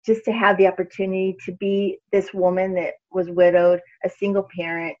just to have the opportunity to be this woman that was widowed, a single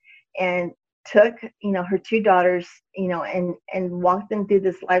parent, and took, her two daughters, and walked them through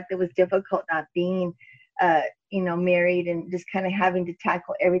this life that was difficult, not being, married, and just kind of having to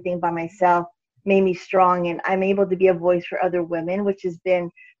tackle everything by myself, made me strong. And I'm able to be a voice for other women, which has been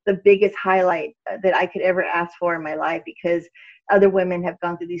the biggest highlight that I could ever ask for in my life, because other women have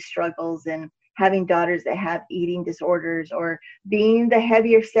gone through these struggles, and having daughters that have eating disorders, or being the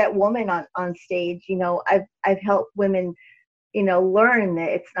heavier set woman on stage. I've helped women, learn that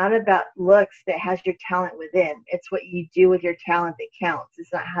it's not about looks that has your talent within. It's what you do with your talent that counts.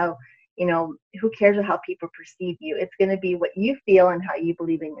 It's not how, who cares how people perceive you. It's going to be what you feel and how you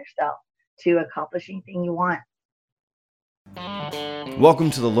believe in yourself to accomplish anything you want.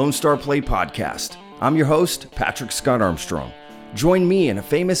 Welcome to the Lone Star Play Podcast. I'm your host, Patrick Scott Armstrong. Join me and a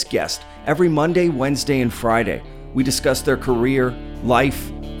famous guest every Monday, Wednesday, and Friday. We discuss their career, life,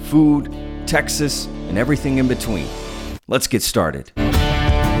 food, Texas, and everything in between. Let's get started. All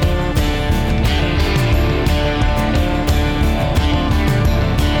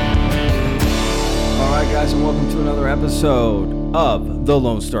right, guys, and welcome to another episode of the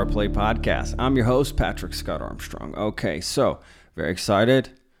Lone Star Play Podcast. I'm your host, Patrick Scott Armstrong. Okay, so very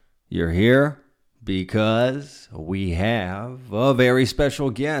excited you're here because we have a very special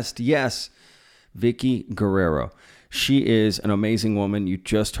guest. Yes, Vickie Guerrero. She is an amazing woman. You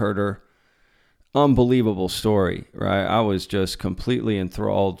just heard her. Unbelievable story, right? I was just completely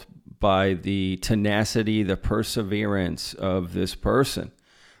enthralled by the tenacity, the perseverance of this person.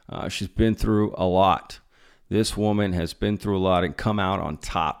 She's been through a lot. This woman has been through a lot and come out on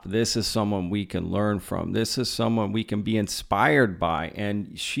top. This is someone we can learn from. This is someone we can be inspired by.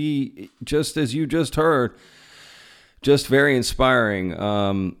 And she, just as you just heard, just very inspiring.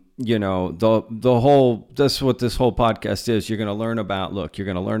 The whole, that's what this whole podcast is. You're going to learn about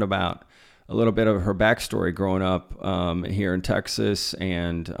a little bit of her backstory growing up here in Texas.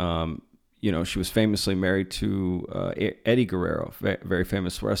 And, she was famously married to Eddie Guerrero, very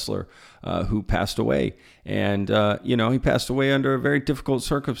famous wrestler who passed away. And, he passed away under very difficult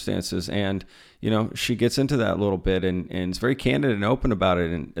circumstances. And, she gets into that a little bit and is very candid and open about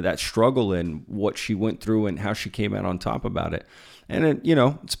it, and that struggle and what she went through and how she came out on top about it. And,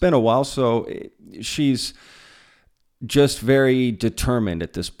 it's been a while, so she's just very determined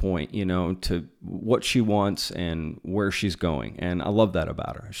at this point, to what she wants and where she's going. And I love that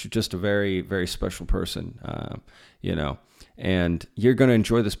about her. She's just a very, very special person, and you're going to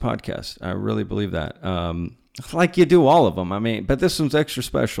enjoy this podcast. I really believe that. Like you do all of them. But this one's extra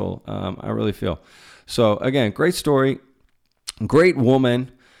special. I really feel. So again, great story, great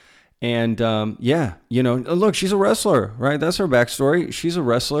woman. And, look, she's a wrestler, right? That's her backstory. She's a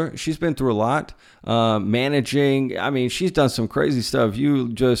wrestler. She's been through a lot, managing. She's done some crazy stuff.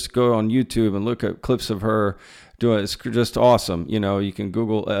 You just go on YouTube and look at clips of her doing it. It's just awesome. You can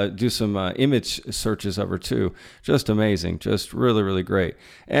Google, do some image searches of her too. Just amazing. Just really, really great.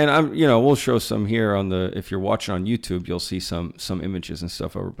 And we'll show some here if you're watching on YouTube, you'll see some images and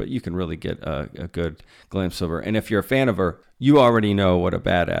stuff of her, but you can really get a good glimpse of her. And if you're a fan of her, you already know what a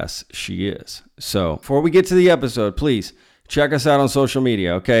badass she is. So before we get to the episode, please check us out on social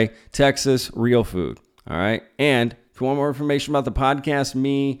media, okay? Texas Real Food, all right? And if you want more information about the podcast,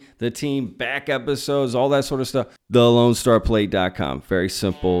 me, the team, back episodes, all that sort of stuff, thelonestarplay.com. Very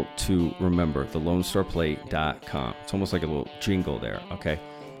simple to remember, thelonestarplay.com. It's almost like a little jingle there, okay?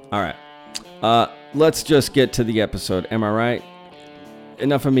 All right. Let's just get to the episode. Am I right?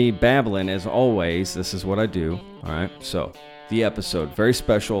 Enough of me babbling. As always, this is what I do, all right? So the episode, very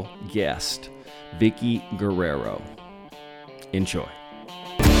special guest, Vickie Guerrero. Enjoy.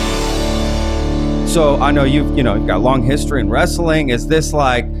 So I know you've got a long history in wrestling. Is this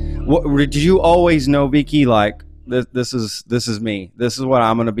like, did you always know, Vickie, like this is me. This is what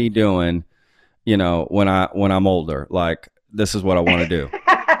I'm going to be doing, when I'm older. Like, this is what I want to do.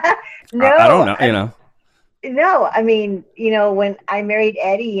 No, I don't know, No, when I married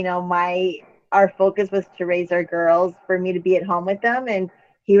Eddie, our focus was to raise our girls, for me to be at home with them, and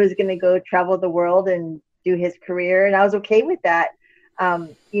he was going to go travel the world and do his career, and I was okay with that.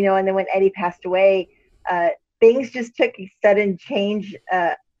 And then when Eddie passed away, things just took a sudden change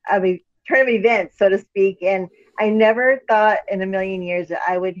of a turn of events, so to speak. And I never thought in a million years that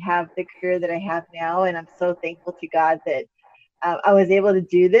I would have the career that I have now, and I'm so thankful to God that I was able to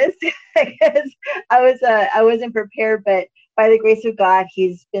do this because I wasn't prepared, but by the grace of God,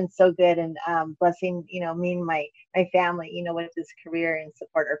 He's been so good and blessing, me and my family, with this career and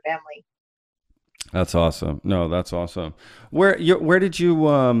support our family. That's awesome. No, that's awesome. Where did you,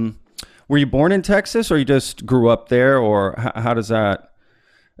 were you born in Texas, or you just grew up there, or how does that,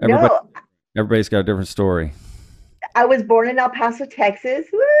 Everybody, No, everybody's got a different story. I was born in El Paso, Texas.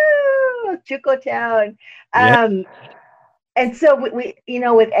 Woo! Chuco Town. Yeah. Um, and so with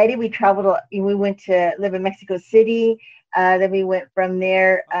Eddie, we traveled. We went to live in Mexico City. Then we went from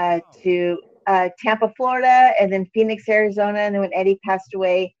there to Tampa, Florida, and then Phoenix, Arizona. And then when Eddie passed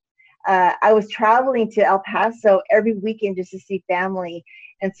away, I was traveling to El Paso every weekend just to see family.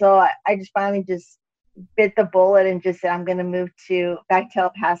 And so I just finally just bit the bullet and just said I'm going to move to back to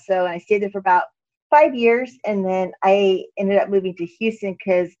El Paso. And I stayed there for about 5 years, and then I ended up moving to Houston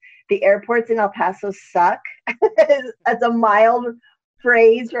because the airports in El Paso suck. That's a mild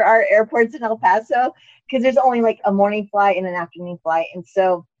phrase for our airports in El Paso because there's only like a morning flight and an afternoon flight. And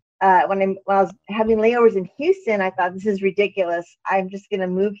so when I was having layovers in Houston, I thought this is ridiculous. I'm just going to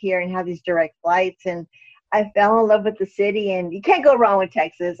move here and have these direct flights. And I fell in love with the city, and you can't go wrong with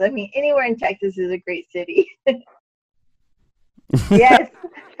Texas. I mean, anywhere in Texas is a great city. Yes.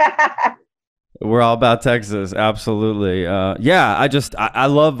 We're all about Texas. Absolutely. Yeah, I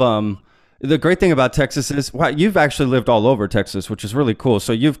love the great thing about Texas is wow, you've actually lived all over Texas, which is really cool.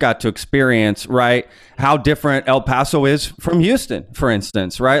 So you've got to experience, right, how different El Paso is from Houston, for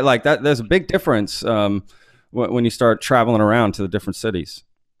instance, right? Like that, there's a big difference when you start traveling around to the different cities.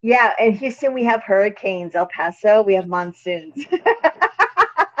 Yeah, in Houston we have hurricanes. El Paso we have monsoons.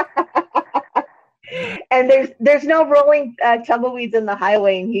 And there's no rolling tumbleweeds in the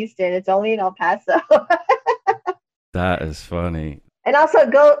highway in Houston. It's only in El Paso. That is funny. And also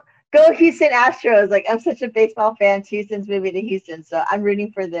go Houston Astros. Like I'm such a baseball fan. Houston's moving to Houston, so I'm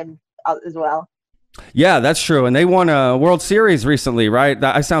rooting for them as well. Yeah, that's true. And they won a World Series recently, right?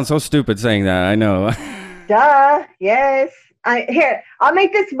 I sound so stupid saying that. I know. Duh. Yes. Here, I'll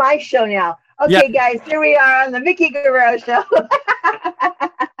make this my show now. Yeah. Okay, guys, here we are on the Vickie Guerrero show.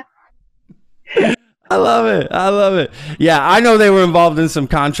 I love it. I love it. Yeah, I know they were involved in some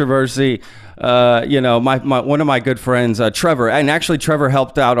controversy. My one of my good friends, Trevor, and actually Trevor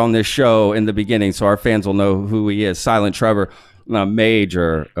helped out on this show in the beginning, so our fans will know who he is. Silent Trevor, a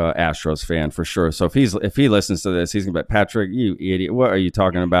major Astros fan for sure. So if he listens to this, he's gonna be Patrick, you idiot. What are you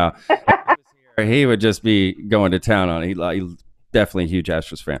talking about? He would just be going to town on it. He definitely a huge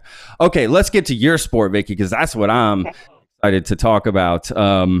Astros fan. Okay, let's get to your sport, Vickie, because that's what I'm excited to talk about.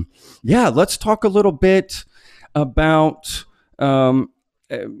 Let's talk a little bit about, I'm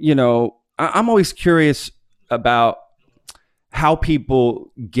always curious about how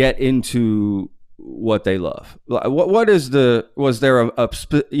people get into what they love. Was there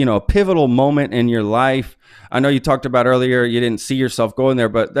a pivotal moment in your life? I know you talked about earlier, you didn't see yourself going there,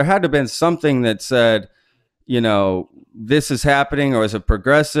 but there had to have been something that said, this is happening, or is it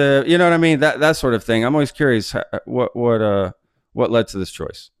progressive? You know what I mean? That sort of thing. I'm always curious what led to this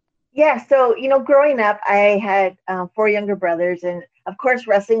choice. Yeah, so growing up, I had four younger brothers, and of course,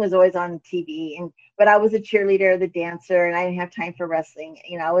 wrestling was always on TV. But I was a cheerleader, the dancer, and I didn't have time for wrestling.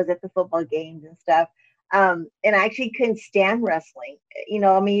 I was at the football games and stuff, and I actually couldn't stand wrestling.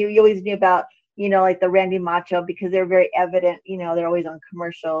 I mean, you always knew about like the Randy Macho because they're very evident. They're always on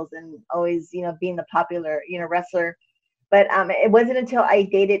commercials and always being the popular wrestler. But it wasn't until I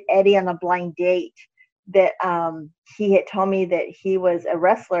dated Eddie on a blind date that he had told me that he was a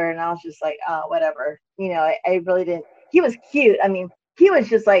wrestler, and I was just like, oh, whatever. I really didn't. He was cute. I mean, he was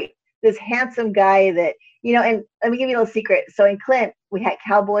just like this handsome guy that, and let me give you a little secret. So in Clint, we had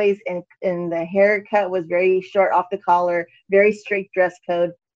cowboys, and the haircut was very short off the collar, very strict dress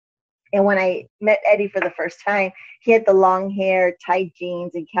code. And when I met Eddie for the first time, he had the long hair, tight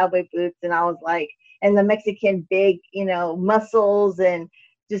jeans, and cowboy boots, and I was like, and the Mexican big, muscles and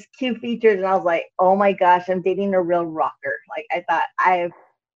just cute features, and I was like, oh my gosh, I'm dating a real rocker. Like I thought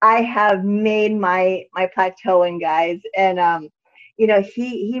I have made my plateau in guys. And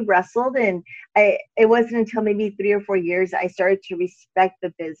he wrestled, and it wasn't until maybe 3 or 4 years I started to respect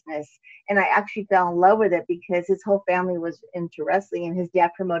the business, and I actually fell in love with it because his whole family was into wrestling, and his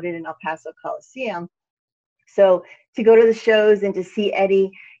dad promoted in El Paso Coliseum. So to go to the shows and to see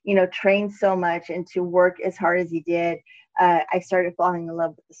Eddie, train so much and to work as hard as he did, I started falling in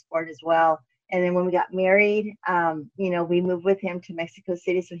love with the sport as well. And then when we got married, we moved with him to Mexico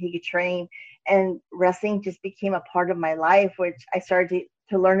City so he could train. And wrestling just became a part of my life, which I started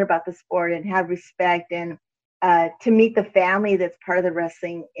to learn about the sport and have respect. And to meet the family that's part of the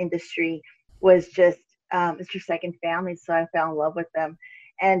wrestling industry was just, it's your second family. So I fell in love with them.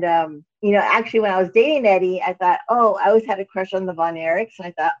 And, actually, when I was dating Eddie, I thought, oh, I always had a crush on the Von Erichs. And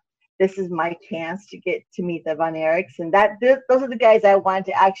I thought, this is my chance to get to meet the Von Erichs. And those are the guys I wanted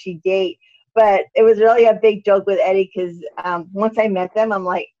to actually date. But it was really a big joke with Eddie because once I met them, I'm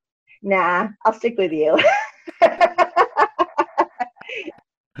like, nah, I'll stick with you.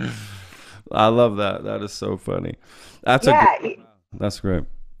 I love that. That is so funny. That's a great. Yeah, That's great.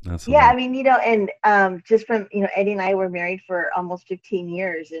 That's yeah. I amazing. mean, and just from Eddie and I were married for almost 15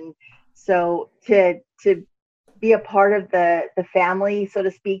 years, and so to be a part of the family, so to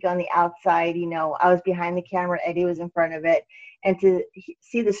speak, on the outside. I was behind the camera, Eddie was in front of it, and to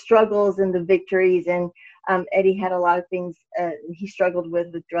see the struggles and the victories. And Eddie had a lot of things he struggled with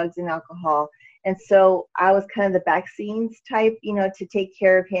drugs and alcohol, and so I was kind of the back scenes type, to take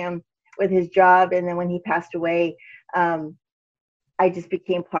care of him with his job. And then when he passed away, um, I just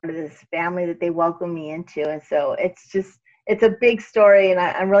became part of this family that they welcomed me into. And so it's a big story, and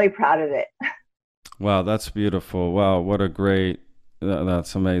I'm really proud of it. Wow, that's beautiful. Wow, what a great.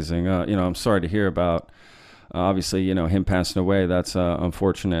 That's amazing. I'm sorry to hear about. Obviously, him passing away. That's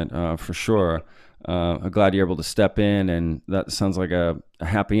unfortunate for sure. I'm glad you're able to step in, and that sounds like a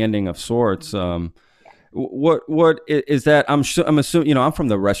happy ending of sorts. What is that? I'm assuming. I'm from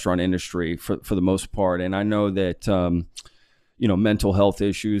the restaurant industry for the most part, and I know that mental health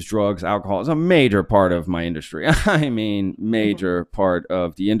issues, drugs, alcohol is a major part of my industry. I mean, Mhm. major part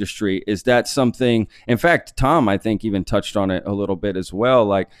of the industry. Is that something? In fact, Tom, I think even touched on it a little bit as well.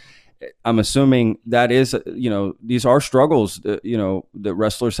 Like, I'm assuming that is, these are struggles, that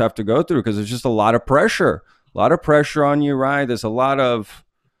wrestlers have to go through because there's just a lot of pressure on you, right? There's just a lot of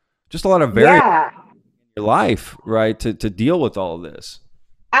variance Yeah, in your life, right? To deal with all of this.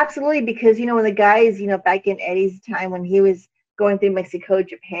 absolutely. Because, when the guys, back in Eddie's time when he was going through Mexico,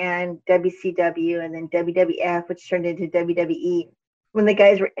 Japan, WCW, and then WWF, which turned into WWE, when the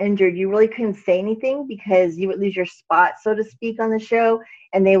guys were injured, you really couldn't say anything because you would lose your spot, so to speak, on the show.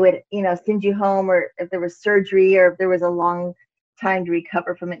 And they would, send you home, or if there was surgery or if there was a long time to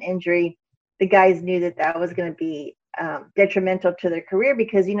recover from an injury, the guys knew that that was going to be detrimental to their career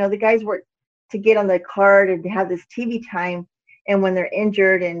because, the guys worked to get on the card and to have this TV time. And when they're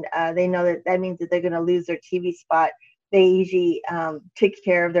injured and they know that that means that they're going to lose their TV spot, they usually took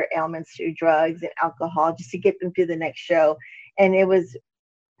care of their ailments through drugs and alcohol just to get them through the next show. And it was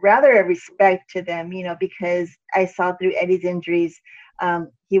rather a respect to them, because I saw through Eddie's injuries,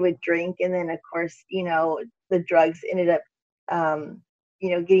 he would drink. And then, of course, the drugs ended up,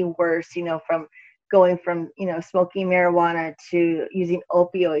 getting worse, from going from, smoking marijuana to using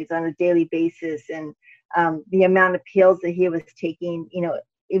opioids on a daily basis. And the amount of pills that he was taking,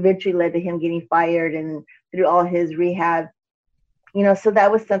 eventually led to him getting fired and through all his rehab. So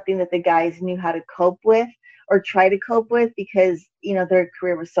that was something that the guys knew how to cope with or try to cope with because, their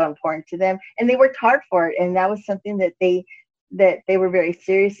career was so important to them and they worked hard for it. And that was something that they were very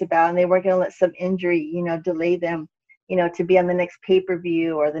serious about, and they weren't going to let some injury, delay them, to be on the next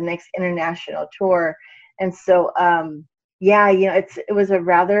pay-per-view or the next international tour. And so, yeah, it was a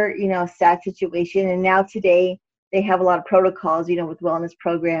rather, sad situation. And now today they have a lot of protocols, with wellness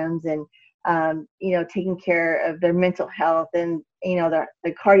programs and, taking care of their mental health and,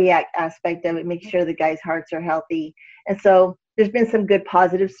 the cardiac aspect of it, make sure the guys' hearts are healthy. And so there's been some good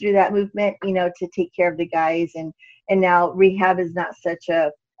positives through that movement, to take care of the guys. And now rehab is not such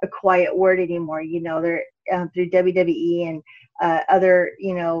a quiet word anymore. They're through WWE and other,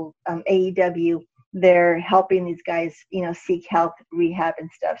 AEW, they're helping these guys, seek health, rehab, and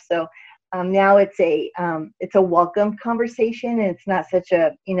stuff. So now it's a welcome conversation, and it's not such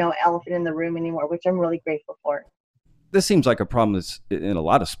a elephant in the room anymore, which I'm really grateful for. This seems like a problem that's in a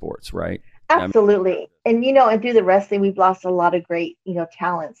lot of sports, right? I mean, Absolutely. And and through the wrestling, we've lost a lot of great,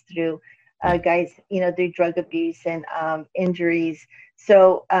 talents through yeah. guys, through drug abuse and injuries.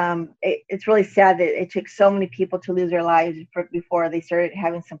 So it's really sad that it took so many people to lose their lives before they started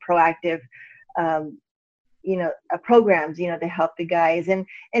having some proactive um, programs, to help the guys. And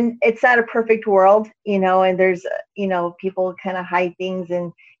it's not a perfect world, and there's people kind of hide things.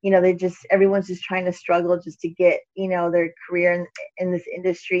 And they just everyone's just trying to struggle just to get their career in this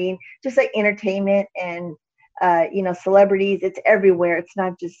industry, just like entertainment and celebrities. It's everywhere. It's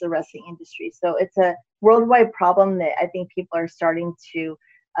not just the wrestling industry. So it's a worldwide problem that I think people are starting to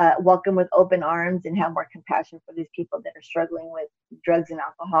welcome with open arms and have more compassion for these people that are struggling with drugs and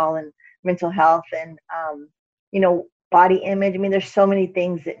alcohol and mental health and body image. I mean, there's so many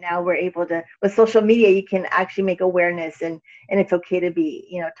things that now we're able to, with social media, you can actually make awareness, and it's okay to be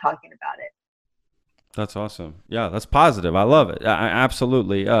talking about it. That's awesome. Yeah, that's positive. I love it.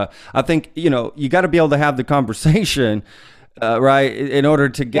 Absolutely. I think you got to be able to have the conversation, right, in order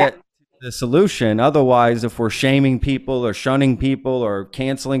to Yeah. get the solution. Otherwise, if we're shaming people or shunning people or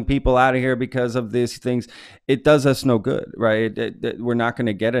canceling people out of here because of these things, it does us no good, right? We're not going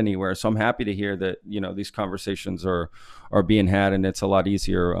to get anywhere. So I'm happy to hear that these conversations are being had, and it's a lot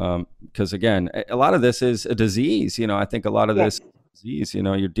easier because again, a lot of this is a disease. I think a lot of Yes. this. disease. You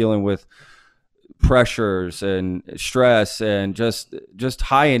know, you're dealing with pressures and stress and just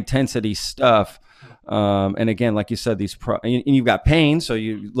high intensity stuff. And again, like you said, and you've got pain, so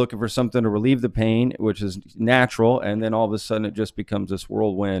you're looking for something to relieve the pain, which is natural, and then all of a sudden it just becomes this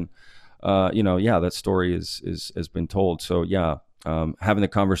whirlwind. Yeah, that story has been told. So yeah, having the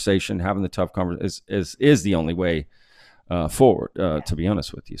conversation, having the tough conversation is the only way forward. To be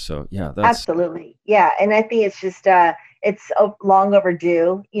honest with you, so yeah, that's Absolutely. Yeah. And I think it's just, it's long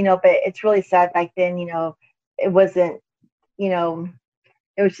overdue, but it's really sad back then, it wasn't, you know,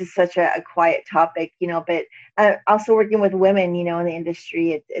 it was just such a quiet topic, but also working with women, in the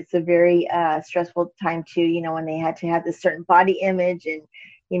industry, it's a very stressful time too, when they had to have this certain body image and,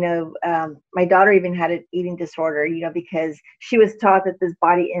 my daughter even had an eating disorder, because she was taught that this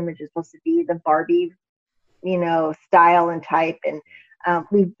body image is supposed to be the Barbie, style and type. And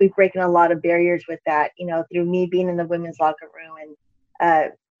we've broken a lot of barriers with that, through me being in the women's locker room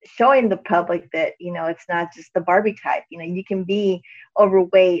and showing the public that, it's not just the Barbie type. You can be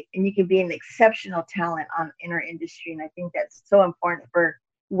overweight and you can be an exceptional talent in our industry. And I think that's so important for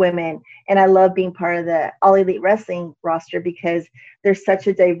women. And I love being part of the All Elite Wrestling roster because there's such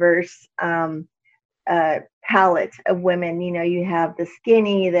a diverse palette of women. You have the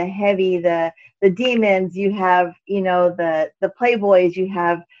skinny, the heavy, the demons. You have the playboys. You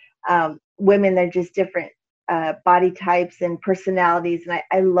have women that are just different body types and personalities, and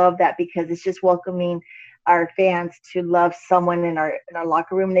I love that because it's just welcoming our fans to love someone in our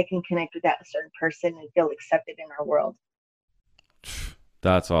locker room. They can connect with that certain person and feel accepted in our world.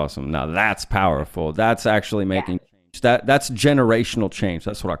 That's awesome. Now that's powerful. That's actually making change. That's generational change.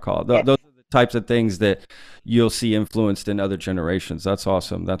 That's what I call it. Those are the types of things that you'll see influenced in other generations. That's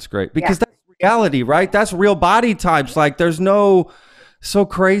awesome. That's great because that's reality, right? That's real body types. Like there's no so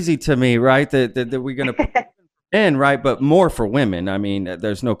crazy to me, right? That we're gonna put in, right? But more for women. I mean,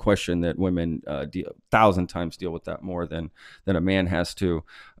 there's no question that women 1,000 times deal with that more than a man has to.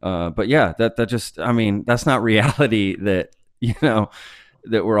 But yeah, that just, I mean, that's not reality. That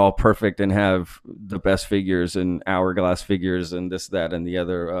that we're all perfect and have the best figures and hourglass figures and this, that, and the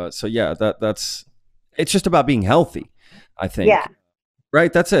other. So yeah, that's it's just about being healthy, I think. Yeah.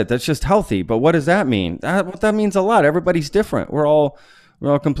 Right. That's it. That's just healthy. But what does that mean? That means a lot. Everybody's different. We're all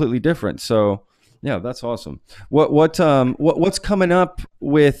completely different. So yeah, that's awesome. What's coming up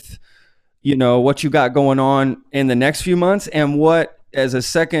with, what you got going on in the next few months, and what, as a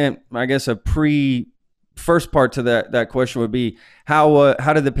second, I guess first part to that question would be how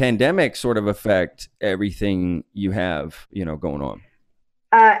did the pandemic sort of affect everything you have, going on?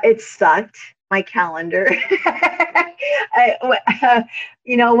 It sucked. My calendar.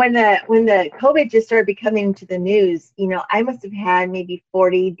 When the COVID just started becoming into the news, I must have had maybe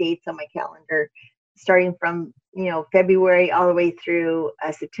 40 dates on my calendar, starting from February all the way through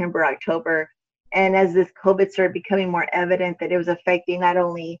September, October. And as this COVID started becoming more evident that it was affecting not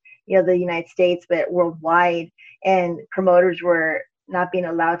only the United States but worldwide, and promoters were not being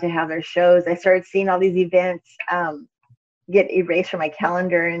allowed to have their shows, I started seeing all these events get erased from my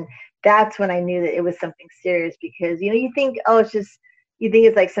calendar. And that's when I knew that it was something serious, because you think, oh, you think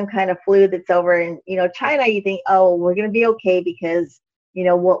it's like some kind of flu that's over in China. You think, oh, we're gonna be okay because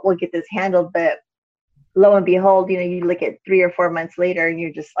we'll get this handled. But lo and behold, you look at 3 or 4 months later and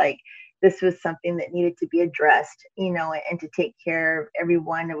you're just like, this was something that needed to be addressed, and to take care of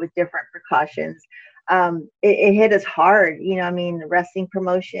everyone with different precautions. It hit us hard, the wrestling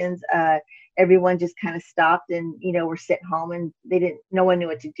promotions, everyone just kind of stopped, and we're sitting home and no one knew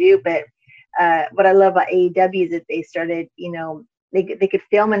what to do. But what I love about AEW is that they started, they could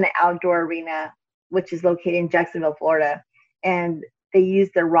film in the outdoor arena, which is located in Jacksonville, Florida, and they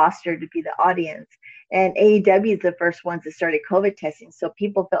used their roster to be the audience. And AEW is the first ones that started COVID testing, so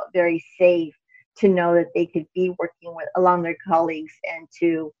people felt very safe to know that they could be working along their colleagues and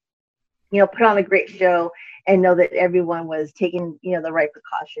to put on a great show and know that everyone was taking, the right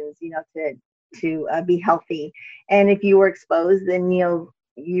precautions, to be healthy. And if you were exposed, then,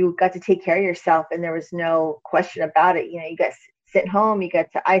 you got to take care of yourself, and there was no question about it. You got to sit home, you got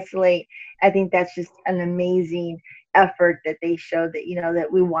to isolate. I think that's just an amazing effort that they showed, that, that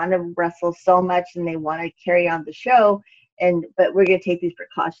we want to wrestle so much and they want to carry on the show. But we're going to take these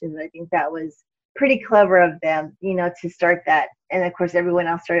precautions. And I think that was pretty clever of them, to start that. And of course, everyone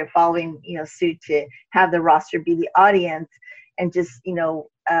else started following, suit to have the roster be the audience and just,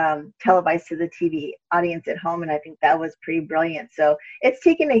 televised to the TV audience at home. And I think that was pretty brilliant. So it's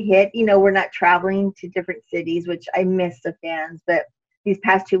taken a hit. We're not traveling to different cities, which I miss the fans. But these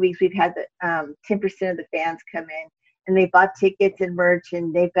past 2 weeks, we've had the 10% of the fans come in, and they bought tickets and merch,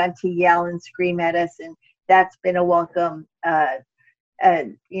 and they've gone to yell and scream at us. And that's been a welcome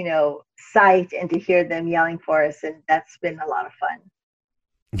you know, sight and to hear them yelling for us, and that's been a lot of fun.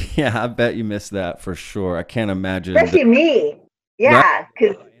 Yeah, I bet you missed that for sure. I can't imagine Especially me, right yeah,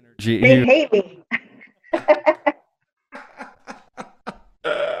 because they energy. hate me.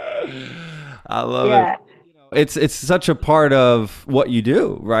 I love it. Yeah. It's such a part of what you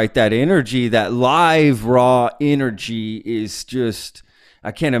do, right? That energy, that live raw energy is just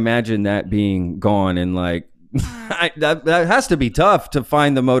I can't imagine that being gone and like that has to be tough to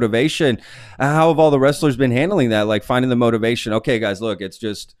find the motivation. How have all the wrestlers been handling that? Like finding the motivation. Okay, guys, look, it's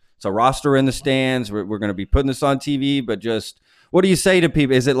a roster in the stands. We're going to be putting this on TV, but just what do you say to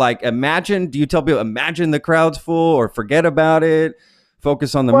people? Is it like imagine? Do you tell people imagine the crowd's full or forget about it?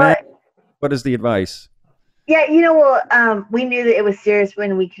 Focus on the match. Well, What is the advice? yeah, you know, well, we knew that it was serious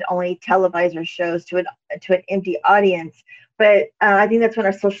when we could only televise our shows to an empty audience. But I think that's when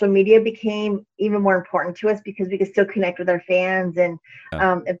our social media became even more important to us because we could still connect with our fans. And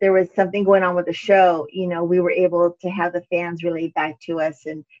Yeah. if there was something going on with the show, you know, we were able to have the fans relate back to us,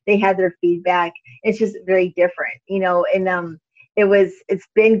 and they had their feedback. It's just very different, you know. And it's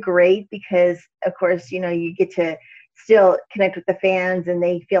been great because, of course, you know, you get to still connect with the fans and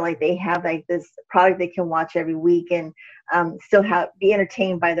they feel like they have like this product they can watch every week and still have be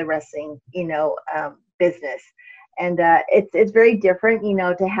entertained by the wrestling, you know, business. And it's very different, you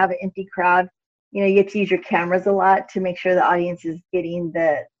know, to have an empty crowd. You know, you get to use your cameras a lot to make sure the audience is getting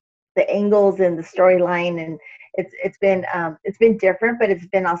the angles and the storyline. And it's been different, but it's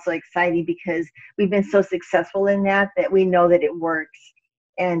been also exciting because we've been so successful in that we know that it works.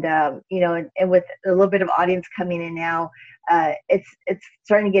 And you know, and with a little bit of audience coming in now, it's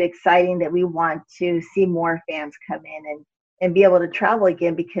starting to get exciting that we want to see more fans come in and be able to travel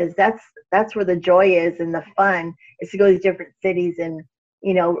again, because that's where the joy is and the fun is to go to these different cities and,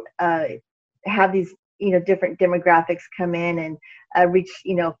 you know, have these, you know, different demographics come in and reach,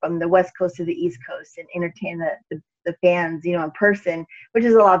 you know, from the West Coast to the East Coast and entertain the fans, you know, in person, which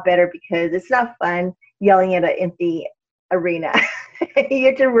is a lot better because it's not fun yelling at an empty arena. You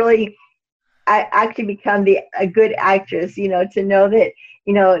have to really actually become a good actress, you know, to know that,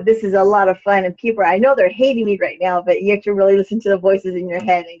 you know, this is a lot of fun and people, I know they're hating me right now, but you have to really listen to the voices in your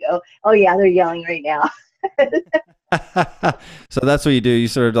head and go, oh yeah, they're yelling right now. So that's what you do. You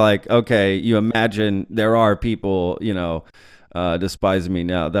sort of like, okay, you imagine there are people, despising me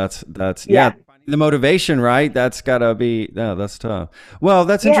now. That's yeah, Yeah. the motivation, right? That's gotta be, yeah, that's tough. Well,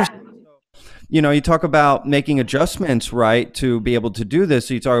 that's Yeah. interesting. You talk about making adjustments, right, to be able to do this.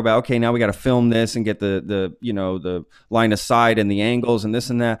 So you talk about, okay, now we got to film this and get the line of sight and the angles and this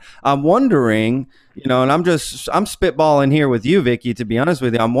and that. I'm wondering, and I'm spitballing here with you, Vickie, to be honest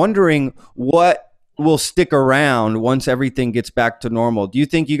with you. I'm wondering what will stick around once everything gets back to normal. Do you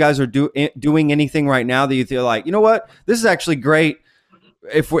think you guys are doing anything right now that you feel like, you know what, this is actually great?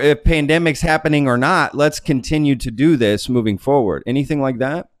 If pandemic's happening or not, let's continue to do this moving forward. Anything like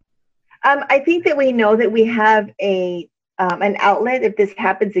that? I think that we know that we have an outlet if this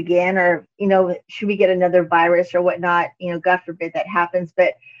happens again, or, you know, should we get another virus or whatnot, you know, God forbid that happens.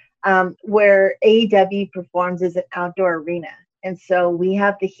 But where AEW performs is an outdoor arena. And so we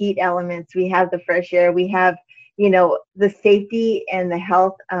have the heat elements, we have the fresh air, we have, you know, the safety and the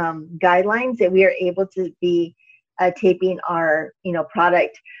health guidelines that we are able to be taping our, you know,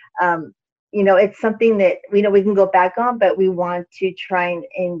 product. You know, it's something that we know we can go back on, but we want to try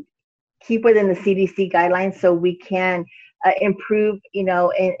and keep within the CDC guidelines so we can improve, you know,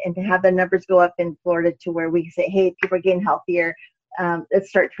 and to have the numbers go up in Florida to where we can say, hey, people are getting healthier. Let's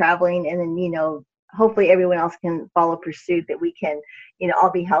start traveling. And then, you know, hopefully everyone else can follow pursuit that we can, you know, all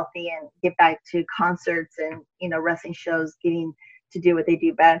be healthy and get back to concerts and, you know, wrestling shows, getting to do what they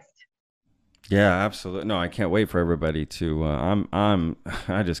do best. Yeah, absolutely. No, I can't wait for everybody to.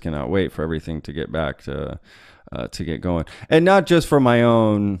 I just cannot wait for everything to get back to get going, and not just for my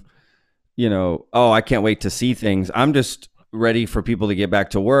own. Oh, I can't wait to see things. I'm just ready for people to get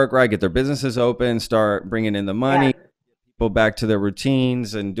back to work, right? Get their businesses open, start bringing in the money, Yeah. people back to their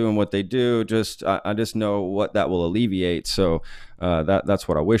routines and doing what they do. I just know what that will alleviate. So that's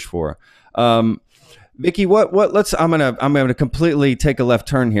what I wish for. Vickie, I'm gonna completely take a left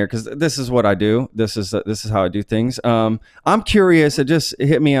turn here because this is what I do. This is how I do things. I'm curious. It just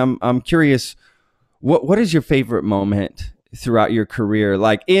hit me. I'm curious. What is your favorite moment throughout your career,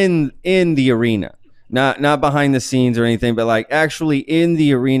 like in the arena, not behind the scenes or anything, but like actually in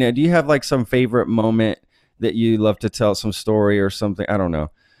the arena? Do you have like some favorite moment that you love to tell, some story or something? I don't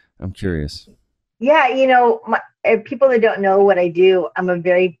know. I'm curious. Yeah, you know, people that don't know what I do, I'm a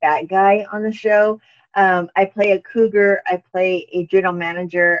very bad guy on the show. I play a cougar, I play a general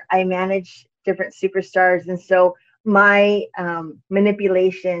manager, I manage different superstars. And so my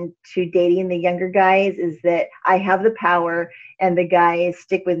manipulation to dating the younger guys is that I have the power and the guys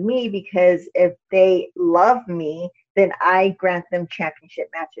stick with me because if they love me, then I grant them championship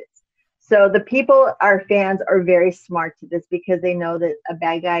matches. So the people, our fans, are very smart to this because they know that a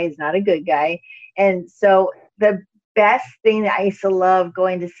bad guy is not a good guy. And so the best thing that I used to love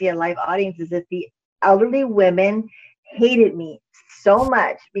going to see a live audience is that the elderly women hated me so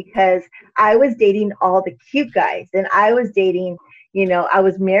much because I was dating all the cute guys and I was dating, I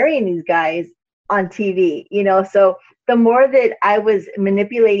was marrying these guys on TV, so the more that I was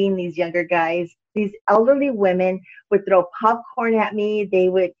manipulating these younger guys, these elderly women would throw popcorn at me. They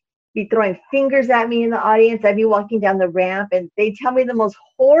would be throwing fingers at me in the audience. I'd be walking down the ramp and they tell me the most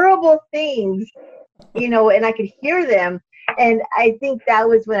horrible things, and I could hear them. And I think that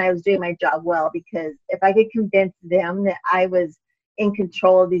was when I was doing my job well, because if I could convince them that I was in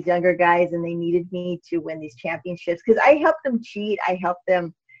control of these younger guys and they needed me to win these championships, because I helped them cheat, I helped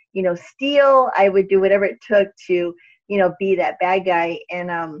them, steal, I would do whatever it took to, be that bad guy.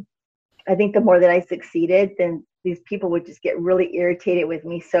 And I think the more that I succeeded, then these people would just get really irritated with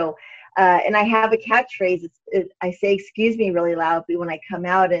me. So, and I have a catchphrase. I say "excuse me" really loudly when I come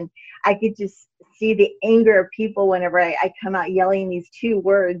out, and I could just see the anger of people whenever I come out yelling these two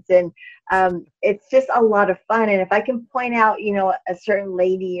words. And it's just a lot of fun. And if I can point out, a certain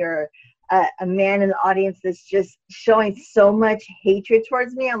lady or a man in the audience that's just showing so much hatred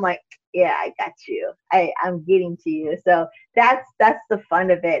towards me, I'm like, yeah, I got you. I'm getting to you. So that's the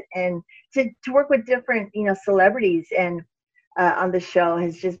fun of it. And to work with different, celebrities and on the show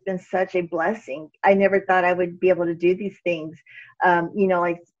has just been such a blessing. I never thought I would be able to do these things.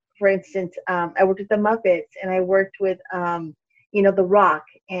 Like for instance, I worked with the Muppets and I worked with, The Rock,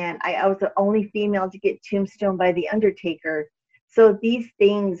 and I was the only female to get tombstone by The Undertaker. So these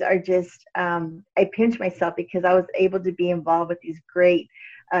things are just, I pinch myself because I was able to be involved with these great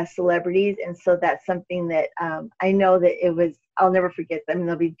celebrities. And so that's something that I know that I'll never forget them.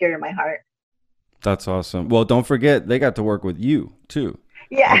 They'll be dear to my heart. That's awesome. Well, don't forget they got to work with you too.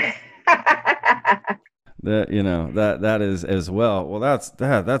 Yeah. That is as well. Well,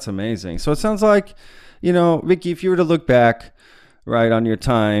 that's amazing. So it sounds like, Vickie, if you were to look back, right, on your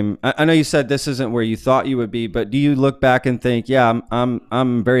time, I know you said this isn't where you thought you would be, but do you look back and think, yeah,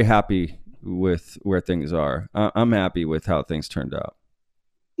 I'm very happy with where things are. I'm happy with how things turned out.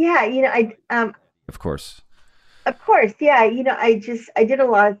 Yeah, Of course. of course, yeah. I did a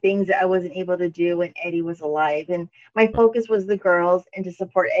lot of things that I wasn't able to do when Eddie was alive, and my focus was the girls and to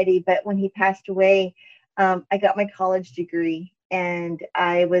support Eddie. But when he passed away, I got my college degree, and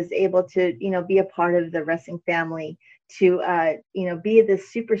I was able to, be a part of the wrestling family, to, be the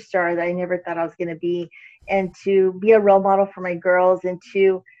superstar that I never thought I was going to be, and to be a role model for my girls, and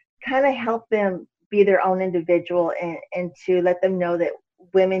to kind of help them be their own individual, and to let them know that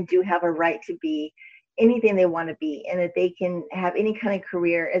women do have a right to be anything they want to be, and that they can have any kind of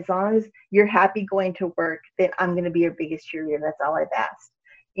career as long as you're happy going to work. Then I'm going to be your biggest cheerleader. That's all I've asked.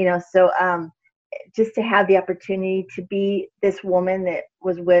 So just to have the opportunity to be this woman that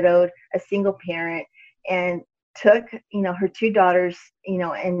was widowed, a single parent, and took her two daughters,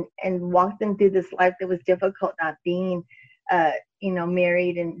 and walked them through this life that was difficult, not being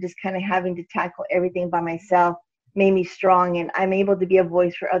married, and just kind of having to tackle everything by myself, made me strong. And I'm able to be a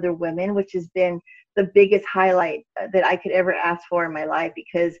voice for other women, which has been the biggest highlight that I could ever ask for in my life,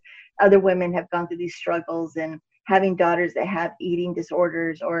 because other women have gone through these struggles, and having daughters that have eating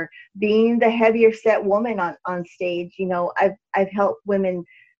disorders, or being the heavier set woman on stage. I've helped women,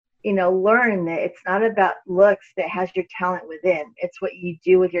 learn that it's not about looks that has your talent within. It's what you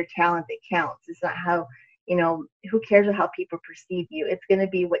do with your talent that counts. It's not how, who cares how people perceive you. It's going to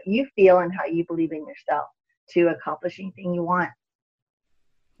be what you feel and how you believe in yourself to accomplish anything you want.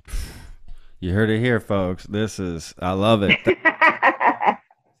 You heard it here, folks. I love it.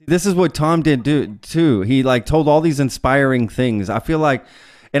 This is what Tom did too. He told all these inspiring things. I feel like,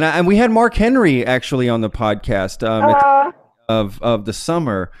 and we had Mark Henry actually on the podcast of the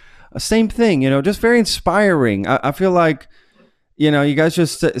summer. Same thing, just very inspiring. I feel like, you guys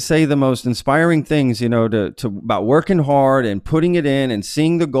just say the most inspiring things, to about working hard and putting it in and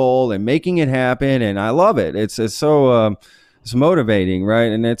seeing the goal and making it happen. And I love it. It's so it's motivating,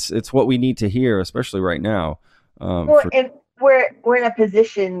 right? And it's what we need to hear, especially right now. And we're in a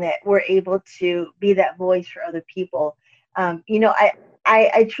position that we're able to be that voice for other people.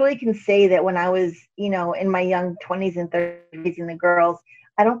 I truly can say that when I was, in my young 20s and 30s, and the girls,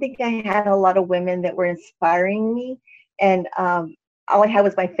 I don't think I had a lot of women that were inspiring me. And all I had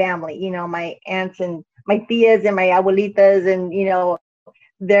was my family, my aunts and my tias and my abuelitas. And,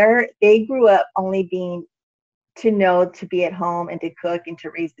 they grew up only being to know to be at home and to cook and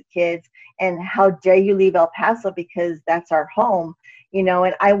to raise the kids. And how dare you leave El Paso, because that's our home,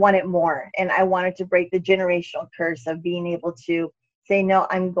 and I wanted more. And I wanted to break the generational curse of being able to say, no,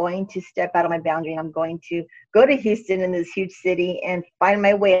 I'm going to step out of my boundary, and I'm going to go to Houston, in this huge city, and find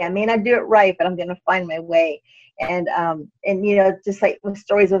my way. I may not do it right, but I'm going to find my way. And just like with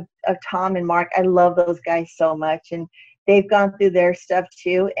stories of Tom and Mark, I love those guys so much. And they've gone through their stuff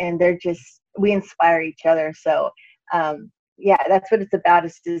too, and we inspire each other. So yeah, that's what it's about,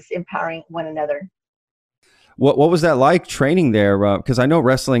 is just empowering one another. What was that like training there? Because I know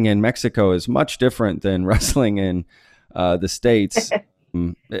wrestling in Mexico is much different than wrestling in the States.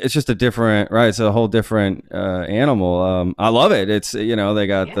 It's just a different, right? It's a whole different animal. I love it. It's, they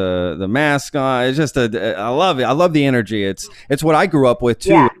got the mask on. It's just I love it. I love the energy. It's what I grew up with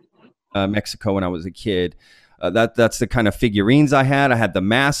too. Yeah. Mexico when I was a kid. That's the kind of figurines I had. I had the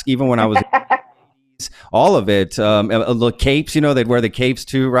mask even when I was all of it. The capes, they'd wear the capes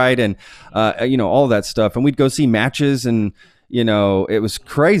too, right? And all that stuff. And we'd go see matches, and it was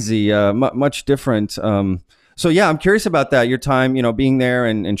crazy, much different. So yeah, I'm curious about that. Your time, being there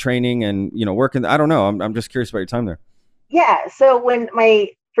and training and working. I don't know. I'm just curious about your time there. Yeah. So when my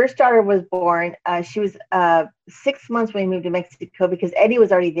first daughter was born, she was 6 months when we moved to Mexico, because Eddie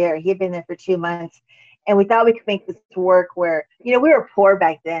was already there. He had been there for 2 months. And we thought we could make this work where, we were poor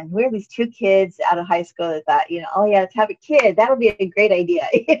back then. We were these 2 kids out of high school that thought, oh yeah, let's have a kid. That'll be a great idea,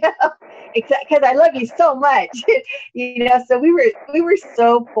 because I love you so much, So we were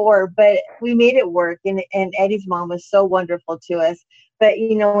so poor, but we made it work. And Eddie's mom was so wonderful to us. But,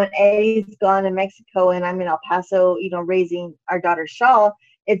 when Eddie's gone to Mexico and I'm in El Paso, raising our daughter Shaw,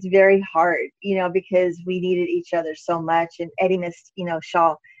 it's very hard, because we needed each other so much. And Eddie missed,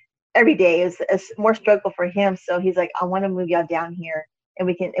 Shaw every day. It was more struggle for him. So he's like, I want to move y'all down here, and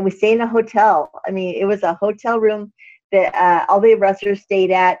we stay in a hotel. I mean, it was a hotel room that all the wrestlers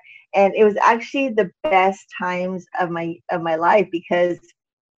stayed at. And it was actually the best times of my life, because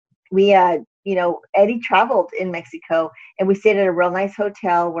we, Eddie traveled in Mexico, and we stayed at a real nice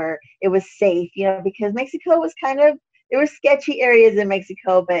hotel where it was safe, because Mexico was there were sketchy areas in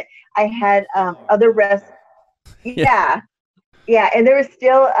Mexico, but I had other yeah. Yeah, and there were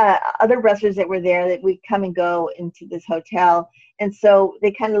still other wrestlers that were there that would come and go into this hotel. And so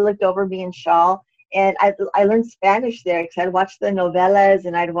they kind of looked over me and Shaw. And I learned Spanish there, because I'd watch the novellas,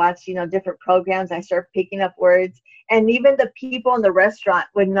 and I'd watch, different programs. I started picking up words. And even the people in the restaurant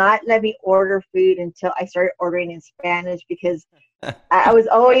would not let me order food until I started ordering in Spanish, because I was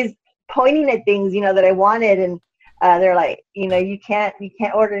always pointing at things, that I wanted. And they're like, you can't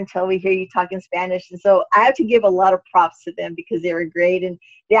order until we hear you talk in Spanish. And so I have to give a lot of props to them, because they were great. And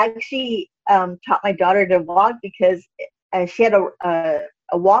they actually taught my daughter to walk, because she had a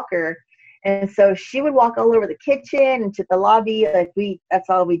walker. And so she would walk all over the kitchen and to the lobby. That's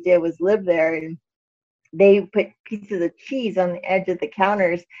all we did was live there. And they put pieces of cheese on the edge of the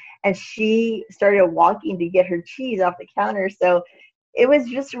counters, and she started walking to get her cheese off the counter. So it was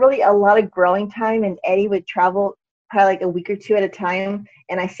just really a lot of growing time. And Eddie would travel probably like a week or 2 at a time,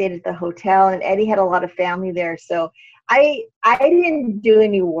 and I stayed at the hotel. And Eddie had a lot of family there, so I didn't do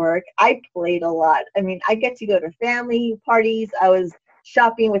any work. I played a lot. I mean, I get to go to family parties. I was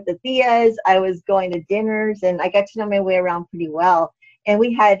shopping with the Theas. I was going to dinners, and I got to know my way around pretty well. And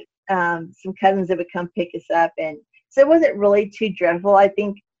we had some cousins that would come pick us up, and so it wasn't really too dreadful. I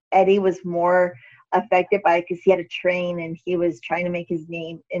think Eddie was more affected by it, because he had to train, and he was trying to make his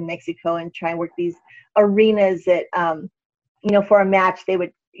name in Mexico and try and work these arenas that, for a match, they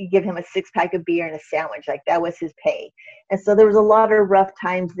would give him a 6-pack of beer and a sandwich. Like, that was his pay. And so there was a lot of rough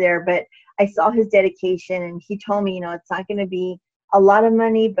times there, but I saw his dedication, and he told me, it's not going to be a lot of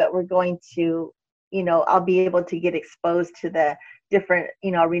money, but we're going to, I'll be able to get exposed to the different,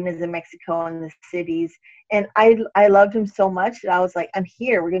 arenas in Mexico and the cities. And I loved him so much that I was like, I'm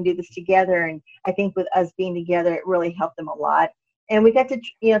here. We're going to do this together. And I think with us being together, it really helped him a lot. And we got to,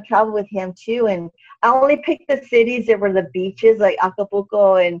 travel with him too. And I only picked the cities that were the beaches, like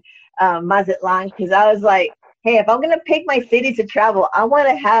Acapulco and Mazatlan, because I was like, hey, if I'm going to pick my cities to travel, I want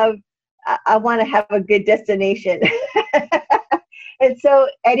to have a good destination. And so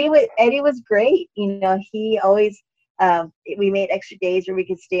Eddie was great. He always, we made extra days where we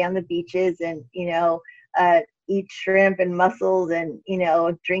could stay on the beaches and, eat shrimp and mussels and,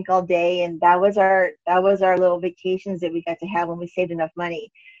 drink all day. And that was our little vacations that we got to have when we saved enough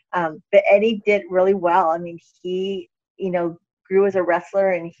money. But Eddie did really well. I mean, he, grew as a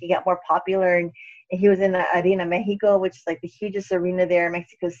wrestler, and he got more popular, and he was in the Arena Mexico, which is like the hugest arena there in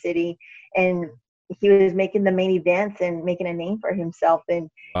Mexico City. And he was making the main events and making a name for himself, and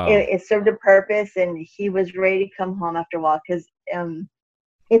Wow. it served a purpose. And he was ready to come home after a while because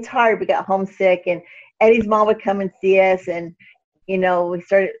it's hard. We got homesick, and Eddie's mom would come and see us, and we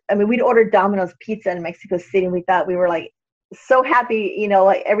started. I mean, we'd order Domino's pizza in Mexico City, and we thought we were like so happy,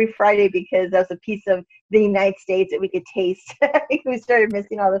 like every Friday because that was a piece of the United States that we could taste. We started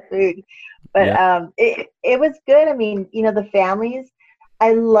missing all the food, but Yeah. it was good. I mean, the families.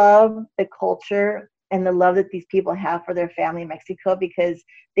 I love the culture and the love that these people have for their family in Mexico because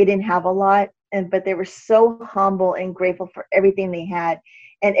they didn't have a lot, but they were so humble and grateful for everything they had,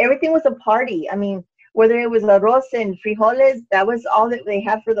 and everything was a party. I mean, whether it was arroz and frijoles, that was all that they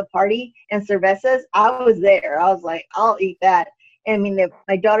had for the party, and cervezas, I was there. I was like, I'll eat that. And I mean, if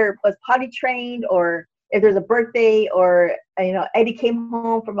my daughter was potty trained, or if there's a birthday, or Eddie came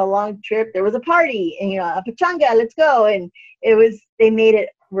home from a long trip, there was a party, and a pachanga, let's go. And they made it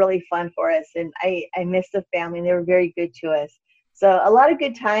really fun for us, and I miss the family, and they were very good to us. So a lot of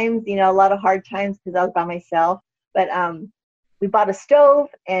good times, a lot of hard times because I was by myself, but we bought a stove,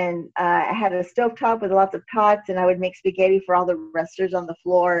 and I had a stove top with lots of pots, and I would make spaghetti for all the wrestlers on the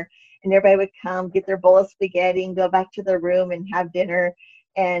floor, and everybody would come get their bowl of spaghetti and go back to their room and have dinner.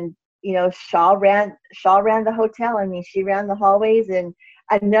 And Shaw ran the hotel. I mean, she ran the hallways. And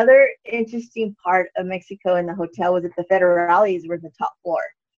another interesting part of Mexico in the hotel was that the federales were the top floor.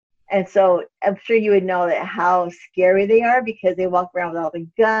 And so I'm sure you would know that how scary they are because they walk around with all the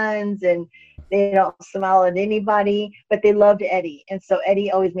guns, and they don't smile at anybody, but they loved Eddie. And so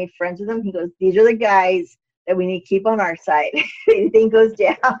Eddie always made friends with them. He goes, these are the guys that we need to keep on our side. Anything goes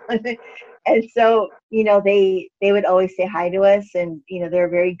down. And so, they would always say hi to us, and, they're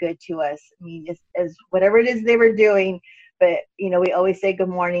very good to us. I mean, as whatever it is they were doing, but, we always say good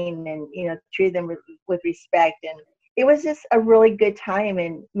morning and, treat them with respect. And it was just a really good time.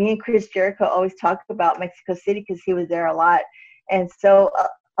 And me and Chris Jericho always talk about Mexico City because he was there a lot. And so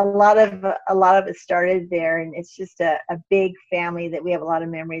a lot of it started there, and it's just a big family that we have a lot of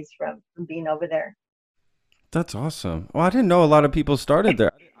memories from being over there. That's awesome. Well, I didn't know a lot of people started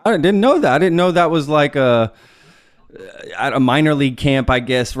there. I didn't know that. I didn't know that was like a minor league camp, I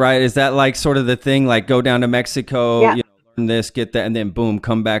guess, right? Is that like sort of the thing, like go down to Mexico, Yeah. learn this, get that, and then boom,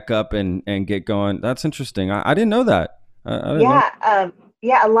 come back up and get going? That's interesting. I didn't know that. I didn't know.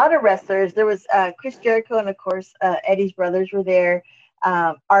 Yeah, a lot of wrestlers. There was Chris Jericho, and of course Eddie's brothers were there.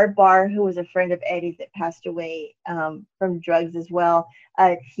 Art Barr, who was a friend of Eddie's that passed away from drugs as well,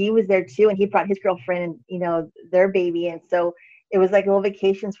 he was there too, and he brought his girlfriend and their baby, and so it was like little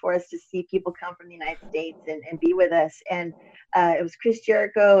vacations for us to see people come from the United States and be with us. And it was Chris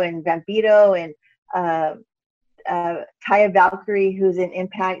Jericho and Vampiro and uh, Taya Valkyrie, who's in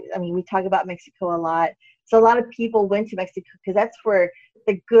Impact. I mean, we talk about Mexico a lot. So a lot of people went to Mexico because that's where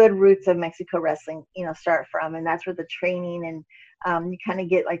the good roots of Mexico wrestling, start from, and that's where the training and you kind of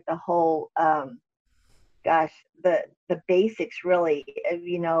get like the whole, gosh, the basics really of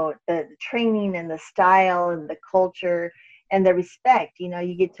the training and the style and the culture and the respect.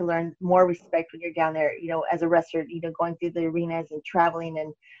 You get to learn more respect when you're down there. As a wrestler, going through the arenas and traveling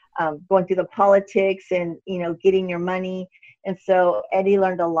and going through the politics and getting your money. And so Eddie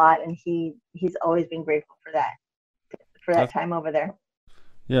learned a lot, and he's always been grateful for that That's, time over there.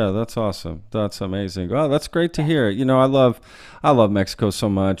 yeah, that's awesome. That's amazing. Well, that's great to hear. I love Mexico so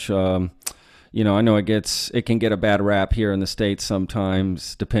much. I know it can get a bad rap here in the States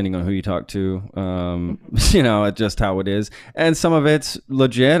sometimes, depending on who you talk to. Just how it is. And some of it's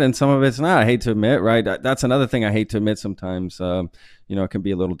legit and some of it's not. I hate to admit, right? That's another thing I hate to admit sometimes. It can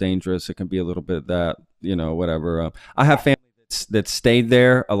be a little dangerous. It can be a little bit that, whatever. I have family that stayed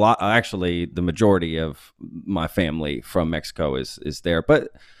there a lot. Actually, the majority of my family from Mexico is there. But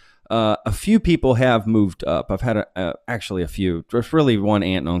a few people have moved up. I've had actually a few. There's really one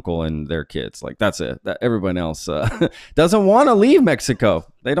aunt and uncle and their kids. Like that's it. Everyone else doesn't want to leave Mexico.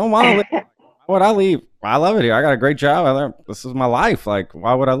 They don't want to leave. Why would I leave? I love it here. I got a great job. This is my life. Like,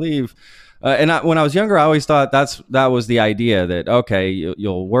 why would I leave? When I was younger, I always thought that was the idea that, okay,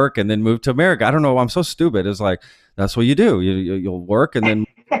 you'll work and then move to America. I don't know. I'm so stupid. It's like, that's what you do. You'll work and then,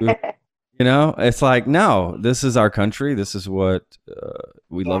 it's like, no, this is our country. This is what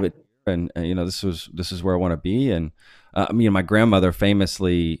we Yeah. love it. And this is where I want to be. And my grandmother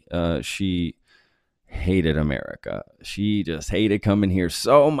famously, she hated America. She just hated coming here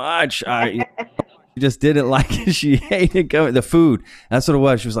so much. She just didn't like it. She hated coming. The food. That's what it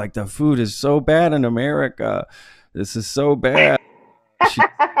was. She was like, the food is so bad in America. This is so bad. She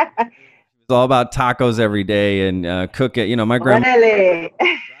was all about tacos every day and cook it. My grandma, Órale.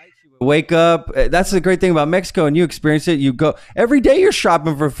 Wake up. That's the great thing about Mexico, and you experience it. You go every day. You're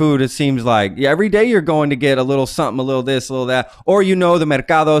shopping for food. It seems like every day you're going to get a little something, a little this, a little that. Or the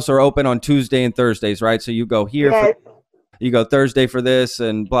mercados are open on Tuesday and Thursdays, right? So you go here for Yes. you go Thursday for this,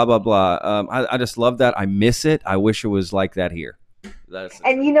 and blah blah blah. I just love that. I miss it. I wish it was like that here. That's the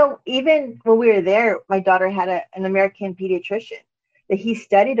And truth. even when we were there, my daughter had an American pediatrician that he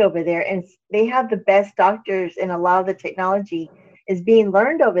studied over there, and they have the best doctors, and a lot of the technology is being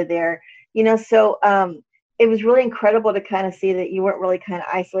learned over there. So it was really incredible to kind of see that you weren't really kind of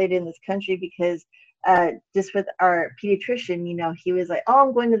isolated in this country because just with our pediatrician, he was like, "Oh,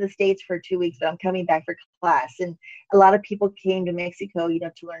 I'm going to the States for 2 weeks, but I'm coming back for class." And a lot of people came to Mexico,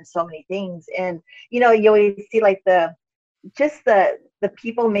 to learn so many things. And you always see like the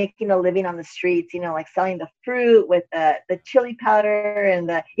people making a living on the streets, like selling the fruit with the chili powder and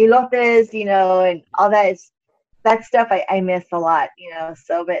the elotes, and all that stuff I miss a lot,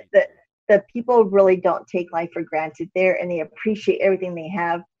 so but the people really don't take life for granted there, and they appreciate everything they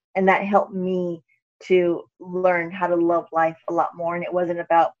have, and that helped me to learn how to love life a lot more. And it wasn't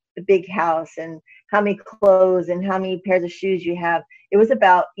about the big house and how many clothes and how many pairs of shoes you have. It was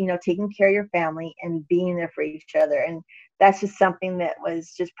about taking care of your family and being there for each other. And that's just something that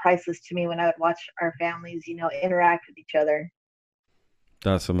was just priceless to me when I would watch our families interact with each other.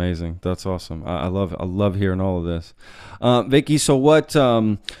 That's amazing. That's awesome. I love hearing all of this. Vicky, so what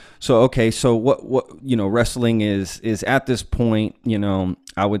so okay, so what wrestling is at this point,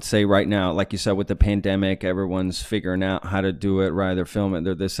 I would say right now, like you said, with the pandemic, everyone's figuring out how to do it, right? They're filming,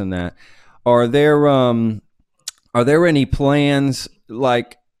 they're this and that. Are there any plans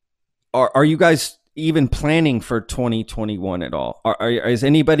like are you guys even planning for 2021 at all? Is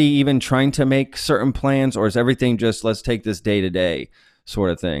anybody even trying to make certain plans, or is everything just let's take this day to day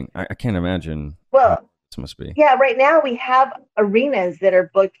sort of thing? I can't imagine how Well, this must be. yeah, right now we have arenas that are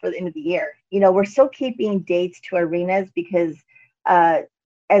booked for the end of the year. We're still keeping dates to arenas because uh,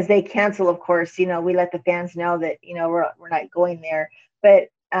 as they cancel, of course, we let the fans know that, we're not going there. But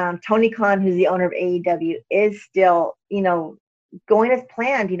Tony Khan, who's the owner of AEW, is still, going as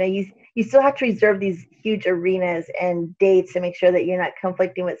planned. You still have to reserve these huge arenas and dates to make sure that you're not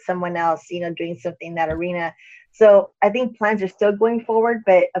conflicting with someone else, doing something in that arena. So I think plans are still going forward,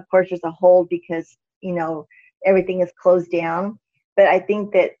 but of course there's a hold because everything is closed down. But I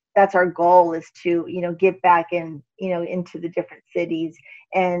think that that's our goal, is to get back in into the different cities.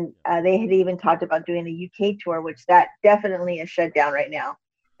 And they had even talked about doing a UK tour, which that definitely is shut down right now.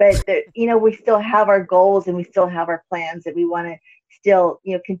 But we still have our goals, and we still have our plans that we want to still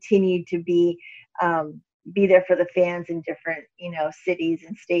continue to be there for the fans in different cities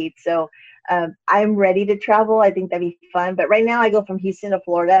and states. So I'm ready to travel. I think that'd be fun. But right now I go from Houston to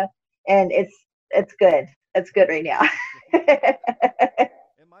Florida, and it's good. It's good right now.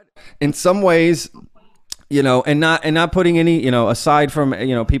 In some ways, and not putting any, aside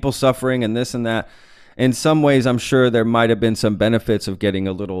from, people suffering and this and that, in some ways, I'm sure there might have been some benefits of getting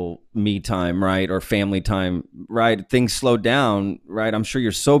a little me time, right? Or family time, right? Things slowed down, right? I'm sure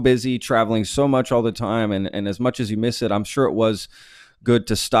you're so busy traveling so much all the time. And as much as you miss it, I'm sure it was good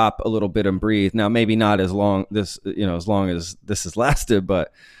to stop a little bit and breathe. Now, maybe not as long as this has lasted,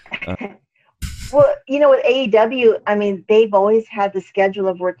 but uh, Well, with AEW, I mean, they've always had the schedule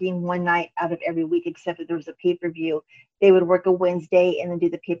of working one night out of every week, except if there was a pay-per-view. They would work a Wednesday and then do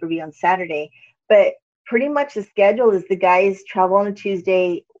the pay-per-view on Saturday. But pretty much the schedule is the guys travel on a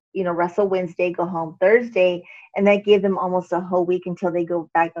Tuesday, wrestle Wednesday, go home Thursday, and that gave them almost a whole week until they go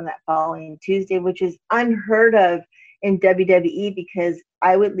back on that following Tuesday, which is unheard of in WWE, because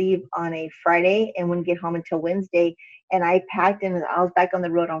I would leave on a Friday and wouldn't get home until Wednesday, and I packed and I was back on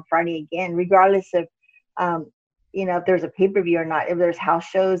the road on Friday again, regardless of, um, if there's a pay-per-view or not, if there's house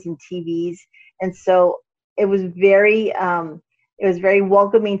shows and TVs. And so it was very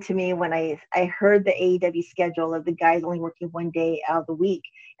welcoming to me when I heard the AEW schedule of the guys only working one day out of the week.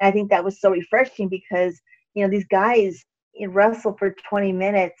 And I think that was so refreshing because, these guys wrestle for 20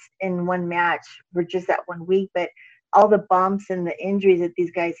 minutes in one match for just that 1 week, but all the bumps and the injuries that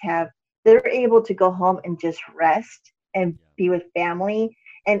these guys have, they're able to go home and just rest and be with family,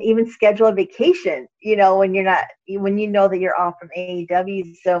 and even schedule a vacation, when you know that you're off from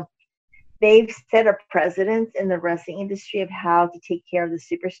AEW. So they've set a precedence in the wrestling industry of how to take care of the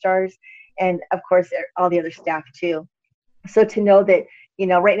superstars, and of course all the other staff too. So to know that,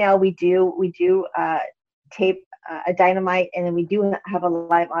 right now we do tape a Dynamite, and then we do have a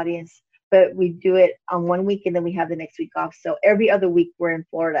live audience, but we do it on 1 week and then we have the next week off. So every other week we're in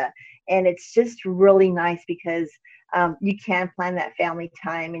Florida, and it's just really nice because you can plan that family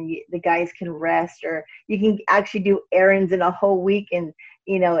time, and the guys can rest, or you can actually do errands in a whole week and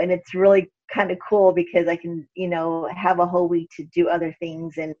and it's really kind of cool because I can, have a whole week to do other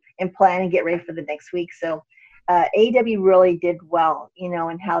things and plan and get ready for the next week. So AEW really did well,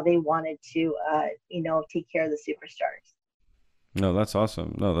 in how they wanted to, take care of the superstars. No, that's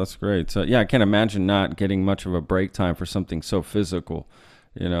awesome. No, that's great. So, yeah, I can't imagine not getting much of a break time for something so physical,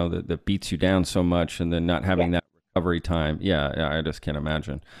 that beats you down so much, and then not having that recovery time. Yeah, I just can't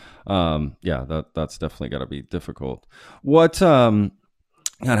imagine. That's definitely got to be difficult. What, I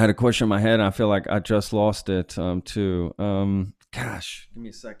had a question in my head, and I feel like I just lost it, too. Gosh, give me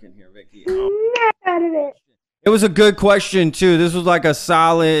a second here, Vickie. Out of it. It was a good question, too. This was like a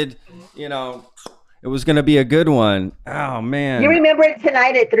solid, it was going to be a good one. Oh, man. You remember it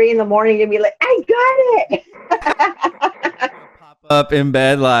tonight at 3 a.m. You'll be like, I got it. Pop up in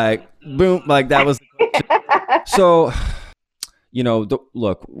bed like, boom, like that was the question. So,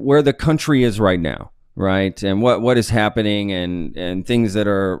 look, where the country is right now, right? And what is happening and things that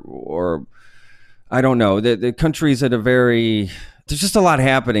are, or I don't know, the country's at a very... There's just a lot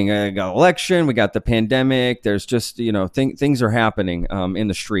happening. We got election, we got the pandemic. There's just, things are happening in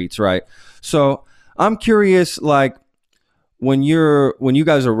the streets, right? So I'm curious, like when you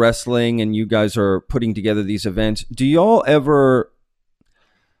guys are wrestling and you guys are putting together these events, do y'all ever,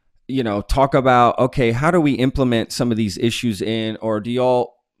 talk about, okay, how do we implement some of these issues in, or do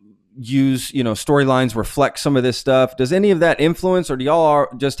y'all use, storylines reflect some of this stuff? Does any of that influence, or do y'all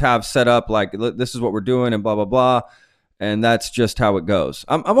just have set up like, this is what we're doing and blah, blah, blah, and that's just how it goes?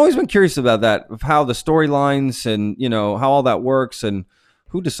 I've always been curious about that, of how the storylines and, how all that works and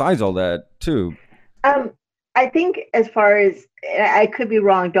who decides all that too. I think as far as, I could be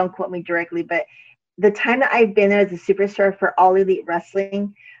wrong, don't quote me directly, but the time that I've been there as a superstar for All Elite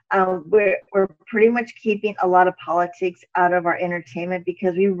Wrestling, we're pretty much keeping a lot of politics out of our entertainment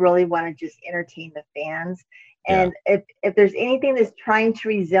because we really want to just entertain the fans. And if there's anything that's trying to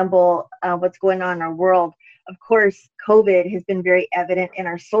resemble what's going on in our world, of course, COVID has been very evident in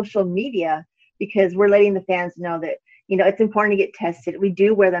our social media because we're letting the fans know that, it's important to get tested. We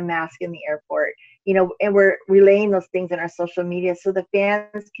do wear the mask in the airport, and we're relaying those things in our social media so the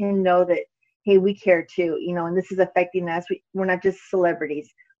fans can know that, hey, we care too, and this is affecting us. We're not just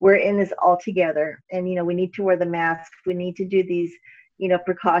celebrities. We're in this all together, and, we need to wear the mask. We need to do these,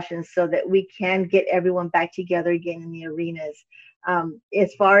 precautions so that we can get everyone back together again in the arenas.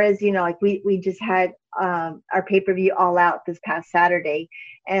 As far as, like we just had our pay-per-view All Out this past Saturday,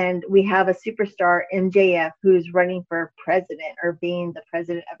 and we have a superstar, MJF, who's running for president or being the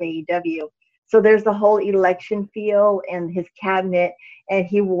president of AEW. So there's the whole election feel and his cabinet, and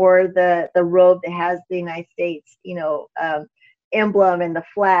he wore the robe that has the United States, emblem and the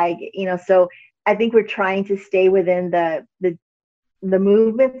flag, so I think we're trying to stay within the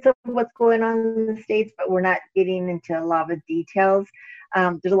movements of what's going on in the States, but we're not getting into a lot of details.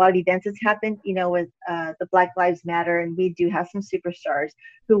 There's a lot of events that's happened, with the Black Lives Matter, and we do have some superstars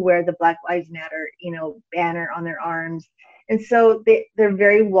who wear the Black Lives Matter, banner on their arms. And so they're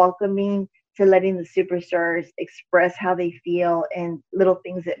very welcoming to letting the superstars express how they feel and little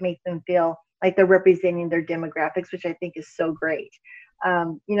things that make them feel like they're representing their demographics, which I think is so great.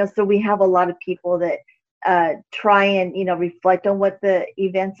 So we have a lot of people that try and, reflect on what the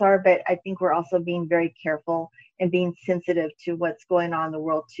events are, but I think we're also being very careful and being sensitive to what's going on in the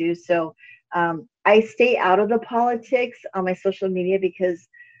world too. So I stay out of the politics on my social media because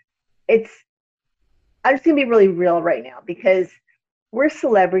I'm just gonna be really real right now, because we're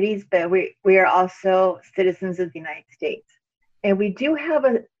celebrities, but we are also citizens of the United States. And we do have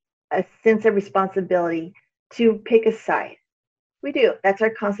a sense of responsibility to pick a side. We do. That's our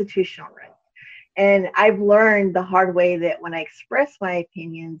constitutional right. And I've learned the hard way that when I express my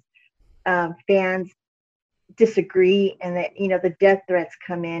opinions, fans disagree, and that, the death threats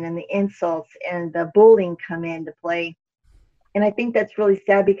come in and the insults and the bullying come into play. And I think that's really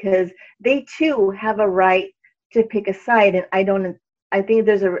sad because they too have a right to pick a side. And I think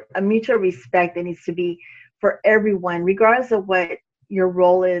there's a mutual respect that needs to be for everyone, regardless of what your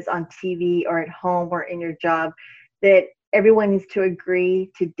role is on TV or at home or in your job, that everyone needs to agree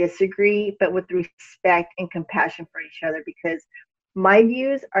to disagree, but with respect and compassion for each other, because my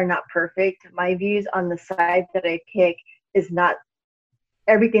views are not perfect. My views on the side that I pick is not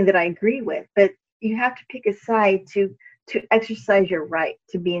everything that I agree with, but you have to pick a side to exercise your right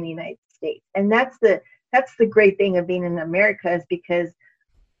to be in the United States. And that's the great thing of being in America, is because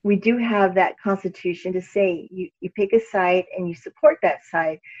we do have that constitution to say you pick a side and you support that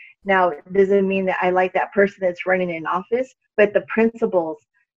side. Now, it doesn't mean that I like that person that's running in office, but the principles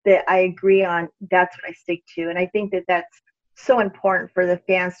that I agree on, that's what I stick to. And I think that that's so important for the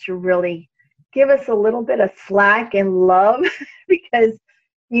fans to really give us a little bit of slack and love because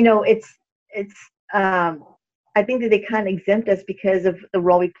it's I think that they kind of exempt us because of the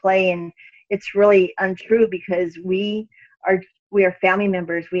role we play, and it's really untrue because are we are family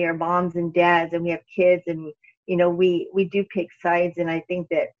members, we are moms and dads, and we have kids, and we do pick sides. And I think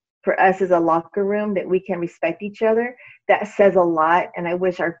that for us as a locker room, that we can respect each other, that says a lot. And I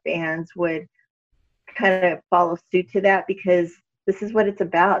wish our fans would kind of follow suit to that, because this is what it's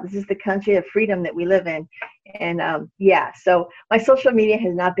about. This is the country of freedom that we live in. And so my social media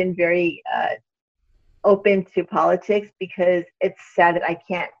has not been very open to politics, because it's sad that I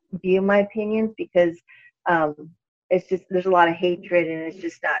can't view my opinions, because it's just, there's a lot of hatred, and it's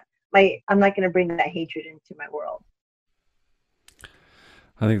just not I'm not going to bring that hatred into my world.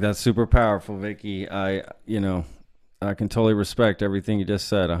 I think that's super powerful, Vickie. I can totally respect everything you just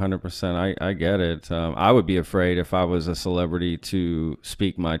said, 100%. I get it. I would be afraid if I was a celebrity to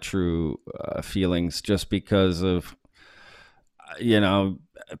speak my true feelings, just because of,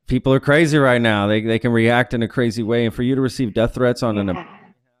 people are crazy right now. They can react in a crazy way. And for you to receive death threats on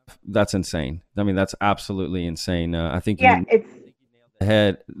that's insane. I mean, that's absolutely insane. I think it's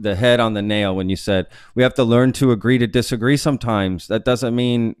the head on the nail when you said we have to learn to agree to disagree sometimes. That doesn't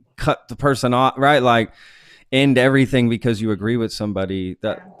mean cut the person off, right? Like, end everything because you agree with somebody.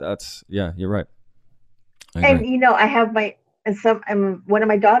 That's you're right. And I have one of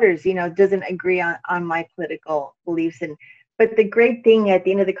my daughters, doesn't agree on my political beliefs, but the great thing at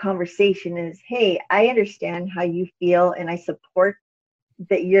the end of the conversation is, hey, I understand how you feel, and I support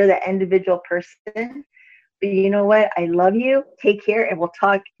that you're the individual person. But you know what? I love you. Take care, and we'll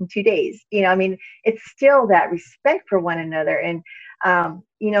talk in 2 days. It's still that respect for one another. And,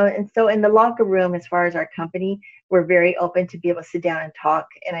 and so in the locker room, as far as our company, we're very open to be able to sit down and talk.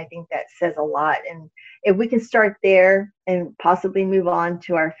 And I think that says a lot. And if we can start there and possibly move on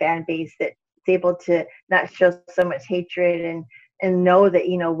to our fan base that's able to not show so much hatred, and know that,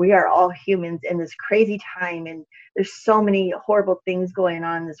 we are all humans in this crazy time. And there's so many horrible things going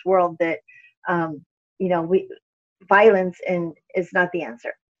on in this world that, violence is not the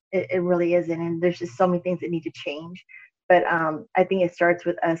answer. It really isn't. And there's just so many things that need to change. But I think it starts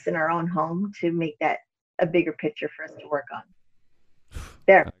with us in our own home to make that a bigger picture for us to work on.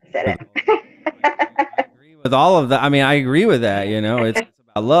 There, I said it. I agree with all of that. I mean, I agree with that. It's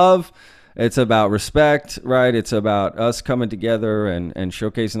about love. It's about respect, right? It's about us coming together and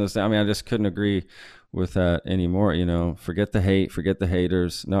showcasing those things. I mean, I just couldn't agree with that anymore. Forget the hate, forget the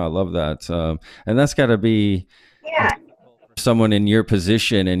haters. No, I love that. And that's got to be someone in your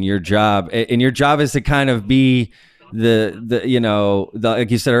position and your job. And your job is to kind of be the like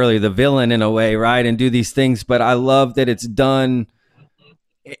you said earlier, the villain in a way, right? And do these things. But I love that it's done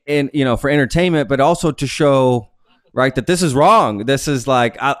in, for entertainment, but also to show, right, that this is wrong. This is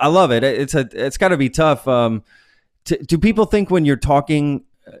like, I love it. It's got to be tough. Do people think when you're talking,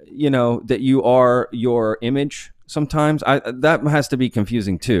 that you are your image sometimes? That has to be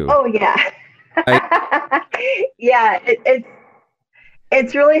confusing too. Oh yeah. Right? Yeah.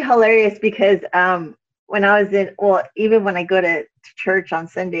 It's really hilarious because, when I was even when I go to church on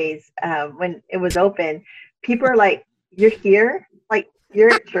Sundays, when it was open, people are like, "You're here? Like,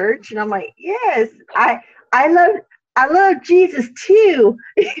 you're at church?" And I'm like, "Yes, I love Jesus too."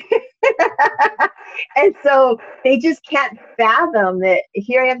 And so they just can't fathom that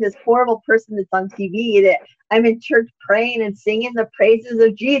here I am, this horrible person that's on TV, that I'm in church praying and singing the praises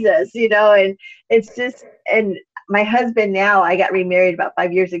of Jesus, and it's just, and my husband now, I got remarried about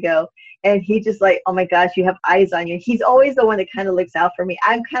 5 years ago, and he just like, oh my gosh, you have eyes on you. He's always the one that kind of looks out for me.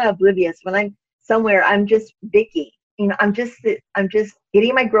 I'm kind of oblivious. When I'm somewhere, I'm just Vickie. I'm just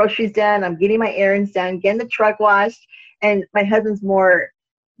getting my groceries done. I'm getting my errands done, getting the truck washed. And my husband's more,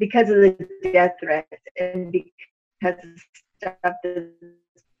 because of the death threats and because of stuff that's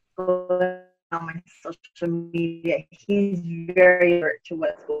going on my social media, he's very alert to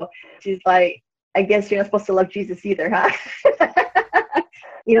what's going on. She's like, I guess you're not supposed to love Jesus either, huh?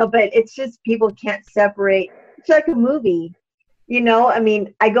 But it's just, people can't separate. It's like a movie, I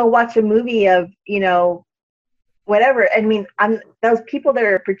mean, I go watch a movie of, whatever. I mean, those people that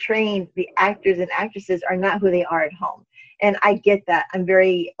are portraying the actors and actresses are not who they are at home. And I get that. I'm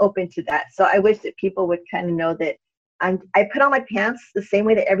very open to that. So I wish that people would kind of know that I put on my pants the same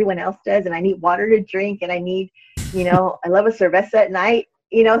way that everyone else does. And I need water to drink, and I need, I love a cerveza at night,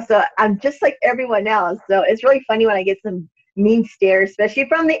 so I'm just like everyone else. So it's really funny when I get some mean stares, especially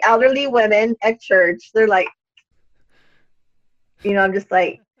from the elderly women at church. They're like, I'm just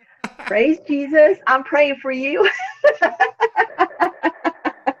like, praise Jesus, I'm praying for you.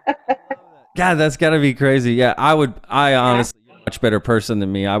 God, that's got to be crazy. Yeah, I honestly, you're a much better person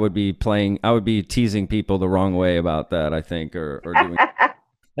than me. I would be teasing people the wrong way about that, I think, or doing.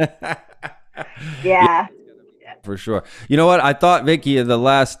 Yeah, Yeah. for sure. You know what? I thought, Vicky, the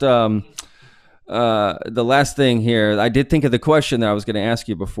last thing here, I did think of the question that I was going to ask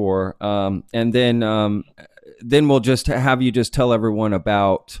you before, and then we'll just have you just tell everyone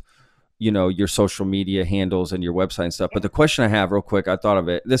about your social media handles and your website and stuff. But the question I have, real quick, I thought of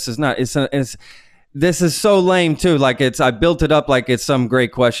it. This is not. It's this is so lame too. Like I built it up like it's some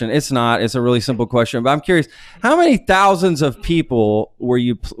great question. It's not. It's a really simple question. But I'm curious, how many thousands of people were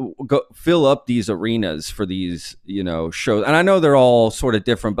you fill up these arenas for these, shows? And I know they're all sort of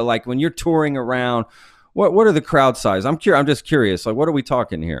different, but like when you're touring around, what are the crowd size? I'm just curious. Like, what are we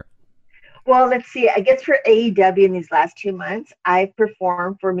talking here? Well, let's see. I guess for AEW in these last 2 months, I've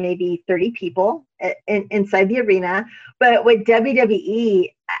performed for maybe 30 people inside the arena. But with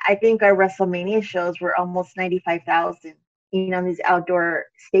WWE, I think our WrestleMania shows were almost 95,000, in these outdoor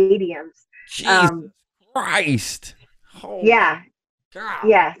stadiums. Jesus Um, Christ! Holy yeah, God!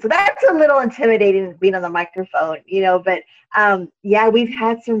 yeah. So that's a little intimidating being on the microphone, but yeah, we've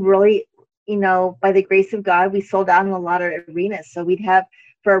had some really, by the grace of God, we sold out in a lot of arenas. So we'd have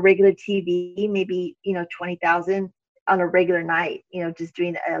for a regular TV, maybe, 20,000 on a regular night, just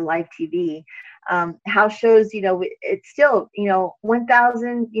doing a live TV. House shows, it's still,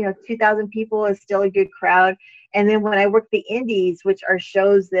 1,000, 2,000 people is still a good crowd. And then when I work the indies, which are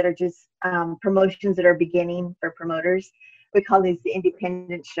shows that are just promotions that are beginning for promoters, we call these the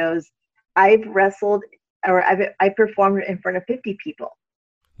independent shows. I've wrestled or I performed in front of 50 people.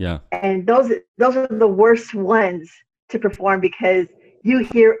 Yeah. And those are the worst ones to perform because you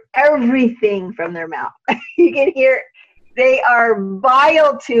hear everything from their mouth. You can hear they are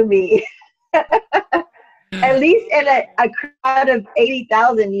vile to me. At least in a crowd of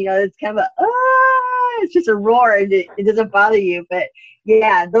 80,000, it's kind of it's just a roar and it doesn't bother you. But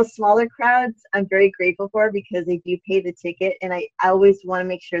yeah, those smaller crowds, I'm very grateful for because they do pay the ticket. And I always want to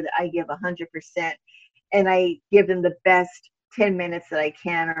make sure that I give 100% and I give them the best 10 minutes that I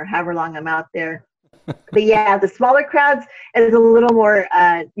can or however long I'm out there. But yeah, the smaller crowds is a little more,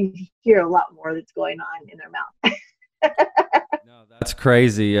 you hear a lot more that's going on in their mouth. No, that's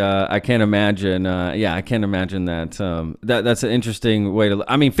crazy. I can't imagine. Yeah, I can't imagine that. That's an interesting way to.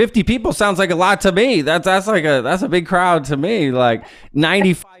 I mean, 50 people sounds like a lot to me. That's a big crowd to me. Like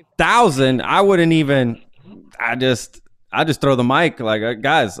 95,000, I wouldn't even. I just throw the mic. Like,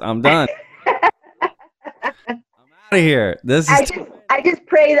 guys, I'm done. Out of here. This is. I just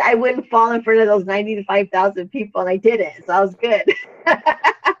pray that I wouldn't fall in front of those 95,000 people, and I didn't, so I was good.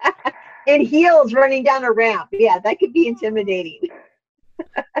 In heels running down a ramp. Yeah, that could be intimidating.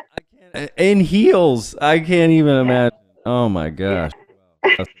 In heels. I can't even Yeah. imagine. Oh my gosh.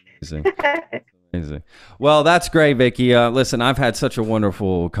 Yeah. That's amazing. Amazing. Well, that's great, Vicky. Listen, I've had such a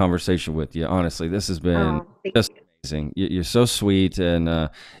wonderful conversation with you. Honestly, this has been just amazing. You're so sweet, and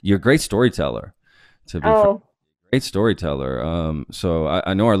you're a great storyteller. To be frank, great storyteller. So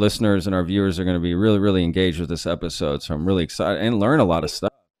I know our listeners and our viewers are going to be really, really engaged with this episode. So I'm really excited and learn a lot of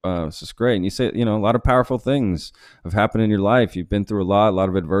stuff. This is great. And you say, a lot of powerful things have happened in your life. You've been through a lot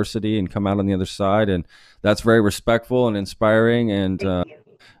of adversity and come out on the other side. And that's very respectful and inspiring. And I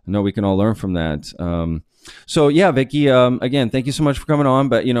know we can all learn from that. So yeah, Vicky, again, thank you so much for coming on.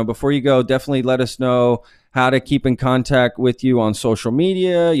 But, before you go, definitely let us know how to keep in contact with you on social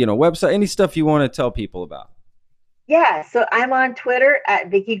media, website, any stuff you want to tell people about. Yeah, so I'm on Twitter at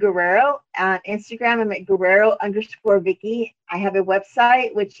Vickie Guerrero. On Instagram, I'm at Guerrero_Vickie. I have a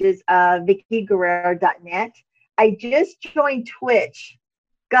website, which is VickieGuerrero.net. I just joined Twitch.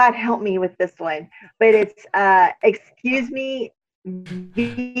 God help me with this one. But it's Excuse Me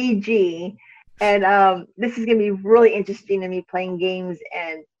VG. And this is going to be really interesting to me playing games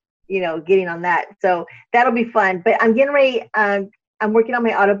and, getting on that. So that'll be fun. But I'm getting ready. I'm working on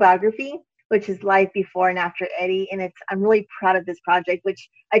my autobiography, which is Life Before and After Eddie. And I'm really proud of this project, which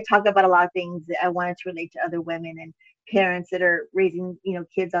I talk about a lot of things that I wanted to relate to other women and parents that are raising,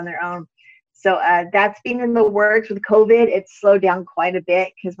 kids on their own. So that's been in the works. With COVID, it's slowed down quite a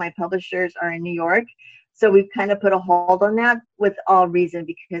bit because my publishers are in New York. So we've kind of put a hold on that with all reason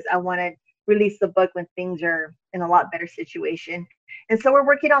because I want to release the book when things are in a lot better situation. And so we're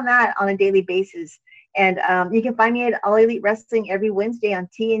working on that on a daily basis. And you can find me at All Elite Wrestling every Wednesday on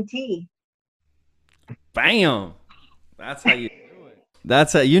TNT. Bam. That's how you do it.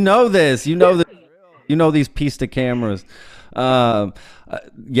 That's how this. These piece of cameras.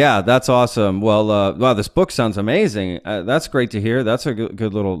 Yeah, that's awesome. Well, wow, this book sounds amazing. That's great to hear. That's a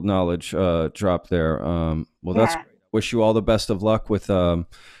good little knowledge drop there. Well, that's wish you all the best of luck with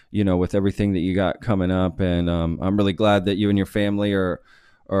with everything that you got coming up, and I'm really glad that you and your family are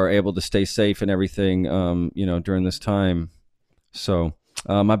able to stay safe and everything during this time. So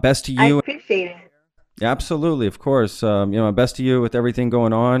My best to I you. appreciate it. Absolutely, of course. My best to you with everything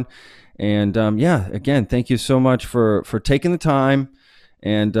going on. And again, thank you so much for taking the time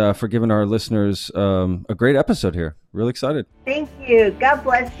and for giving our listeners a great episode here. Really excited. Thank you. God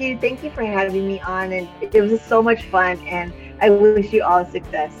bless you. Thank you for having me on. And it was just so much fun. And I wish you all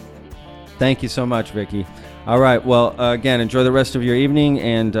success. Thank you so much, Vickie. All right. Well, again, enjoy the rest of your evening,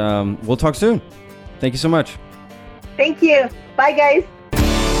 and we'll talk soon. Thank you so much. Thank you. Bye, guys.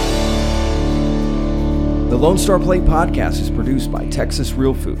 The Lone Star Plate podcast is produced by Texas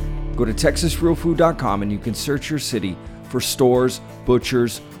Real Food. Go to texasrealfood.com and you can search your city for stores,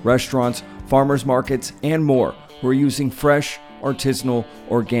 butchers, restaurants, farmers markets, and more who are using fresh, artisanal,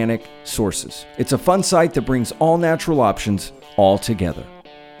 organic sources. It's a fun site that brings all natural options all together.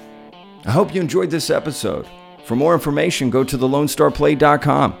 I hope you enjoyed this episode. For more information, go to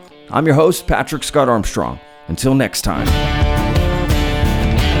thelonestarplate.com. I'm your host, Patrick Scott Armstrong. Until next time.